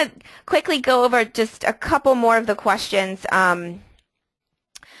 I'm just going to quickly go over just a couple more of the questions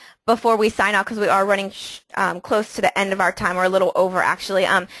before we sign off, because we are running close to the end of our time, or a little over actually.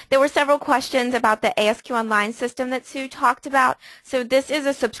 There were several questions about the ASQ Online system that Sue talked about. So this is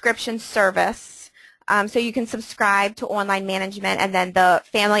a subscription service. So you can subscribe to online management, and then the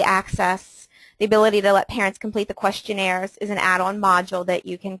family access, the ability to let parents complete the questionnaires, is an add-on module that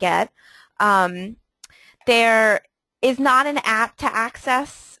you can get. There is not an app to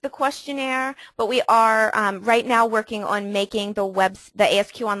access the questionnaire, but we are right now working on making the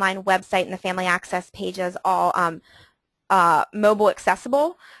ASQ Online website and the family access pages all mobile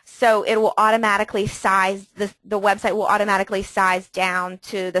accessible. So it will automatically size, the website will automatically size down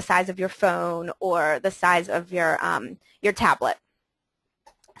to the size of your phone or the size of your tablet.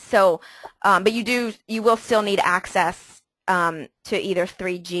 So, but you will still need access to either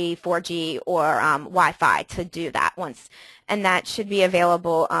 3G, 4G, or Wi-Fi to do that once, and that should be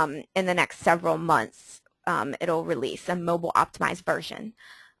available in the next several months. It'll release a mobile optimized version.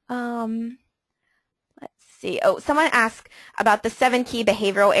 Let's see. Oh, someone asked about the 7 key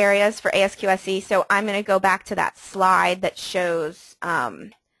behavioral areas for ASQ-SE, so I'm going to go back to that slide that shows,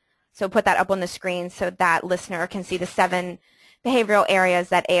 so put that up on the screen so that listener can see the 7 behavioral areas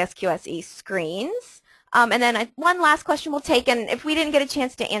that ASQ-SE screens. And then one last question we'll take, and if we didn't get a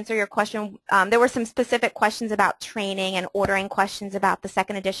chance to answer your question, there were some specific questions about training and ordering questions about the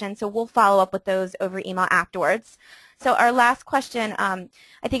 2nd edition, so we'll follow up with those over email afterwards. So our last question, I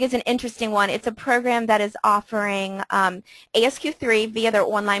think, is an interesting one. It's a program that is offering ASQ-3 via their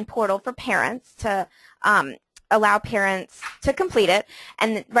online portal for parents to allow parents to complete it,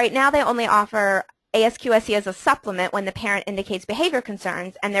 and right now they only offer ASQ-SE as a supplement when the parent indicates behavior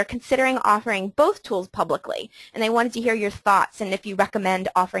concerns, and they're considering offering both tools publicly. And they wanted to hear your thoughts and if you recommend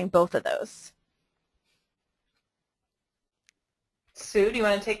offering both of those. Sue, do you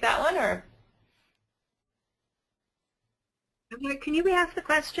want to take that one, or? Can you re-ask the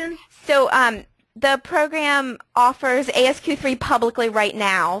question? So the program offers ASQ-3 publicly right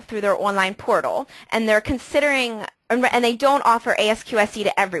now through their online portal, and they're considering, and they don't offer ASQ-SE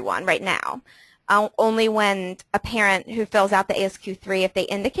to everyone right now. Only when a parent who fills out the ASQ-3, if they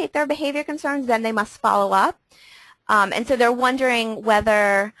indicate their behavior concerns, then they must follow up. And so they're wondering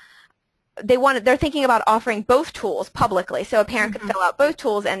whether they're thinking about offering both tools publicly, so a parent could fill out both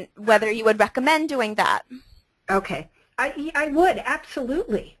tools, and whether you would recommend doing that. Okay. I would,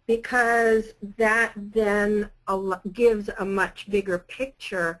 absolutely, because that then gives a much bigger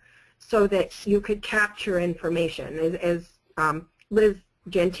picture so that you could capture information. As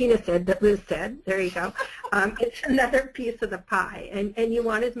Jantina said, that Liz said, there you go, it's another piece of the pie, and you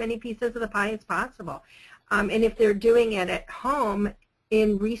want as many pieces of the pie as possible. And if they're doing it at home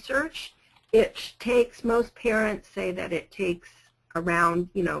in research, it takes, most parents say that it takes around,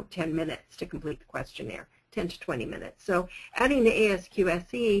 10 minutes to complete the questionnaire, 10 to 20 minutes. So adding the ASQ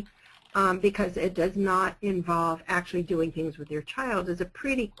SE, because it does not involve actually doing things with your child, is a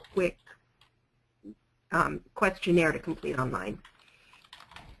pretty quick questionnaire to complete online.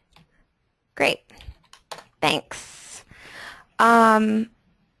 Great. Thanks.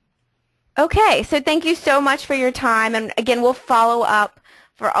 Okay, so thank you so much for your time. And again, we'll follow up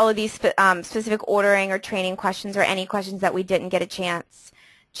for all of these specific ordering or training questions or any questions that we didn't get a chance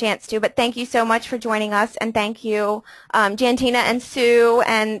to. But thank you so much for joining us, and thank you, Jantina and Sue,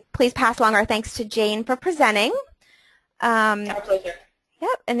 and please pass along our thanks to Jane for presenting. Our pleasure.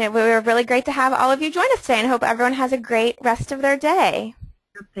 Yep, and it was really great to have all of you join us today, and hope everyone has a great rest of their day.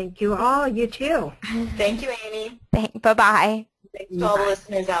 Thank you all. You too. Thank you, Amy. Bye-bye. Thanks to all the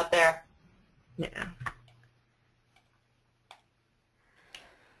listeners out there. Yeah.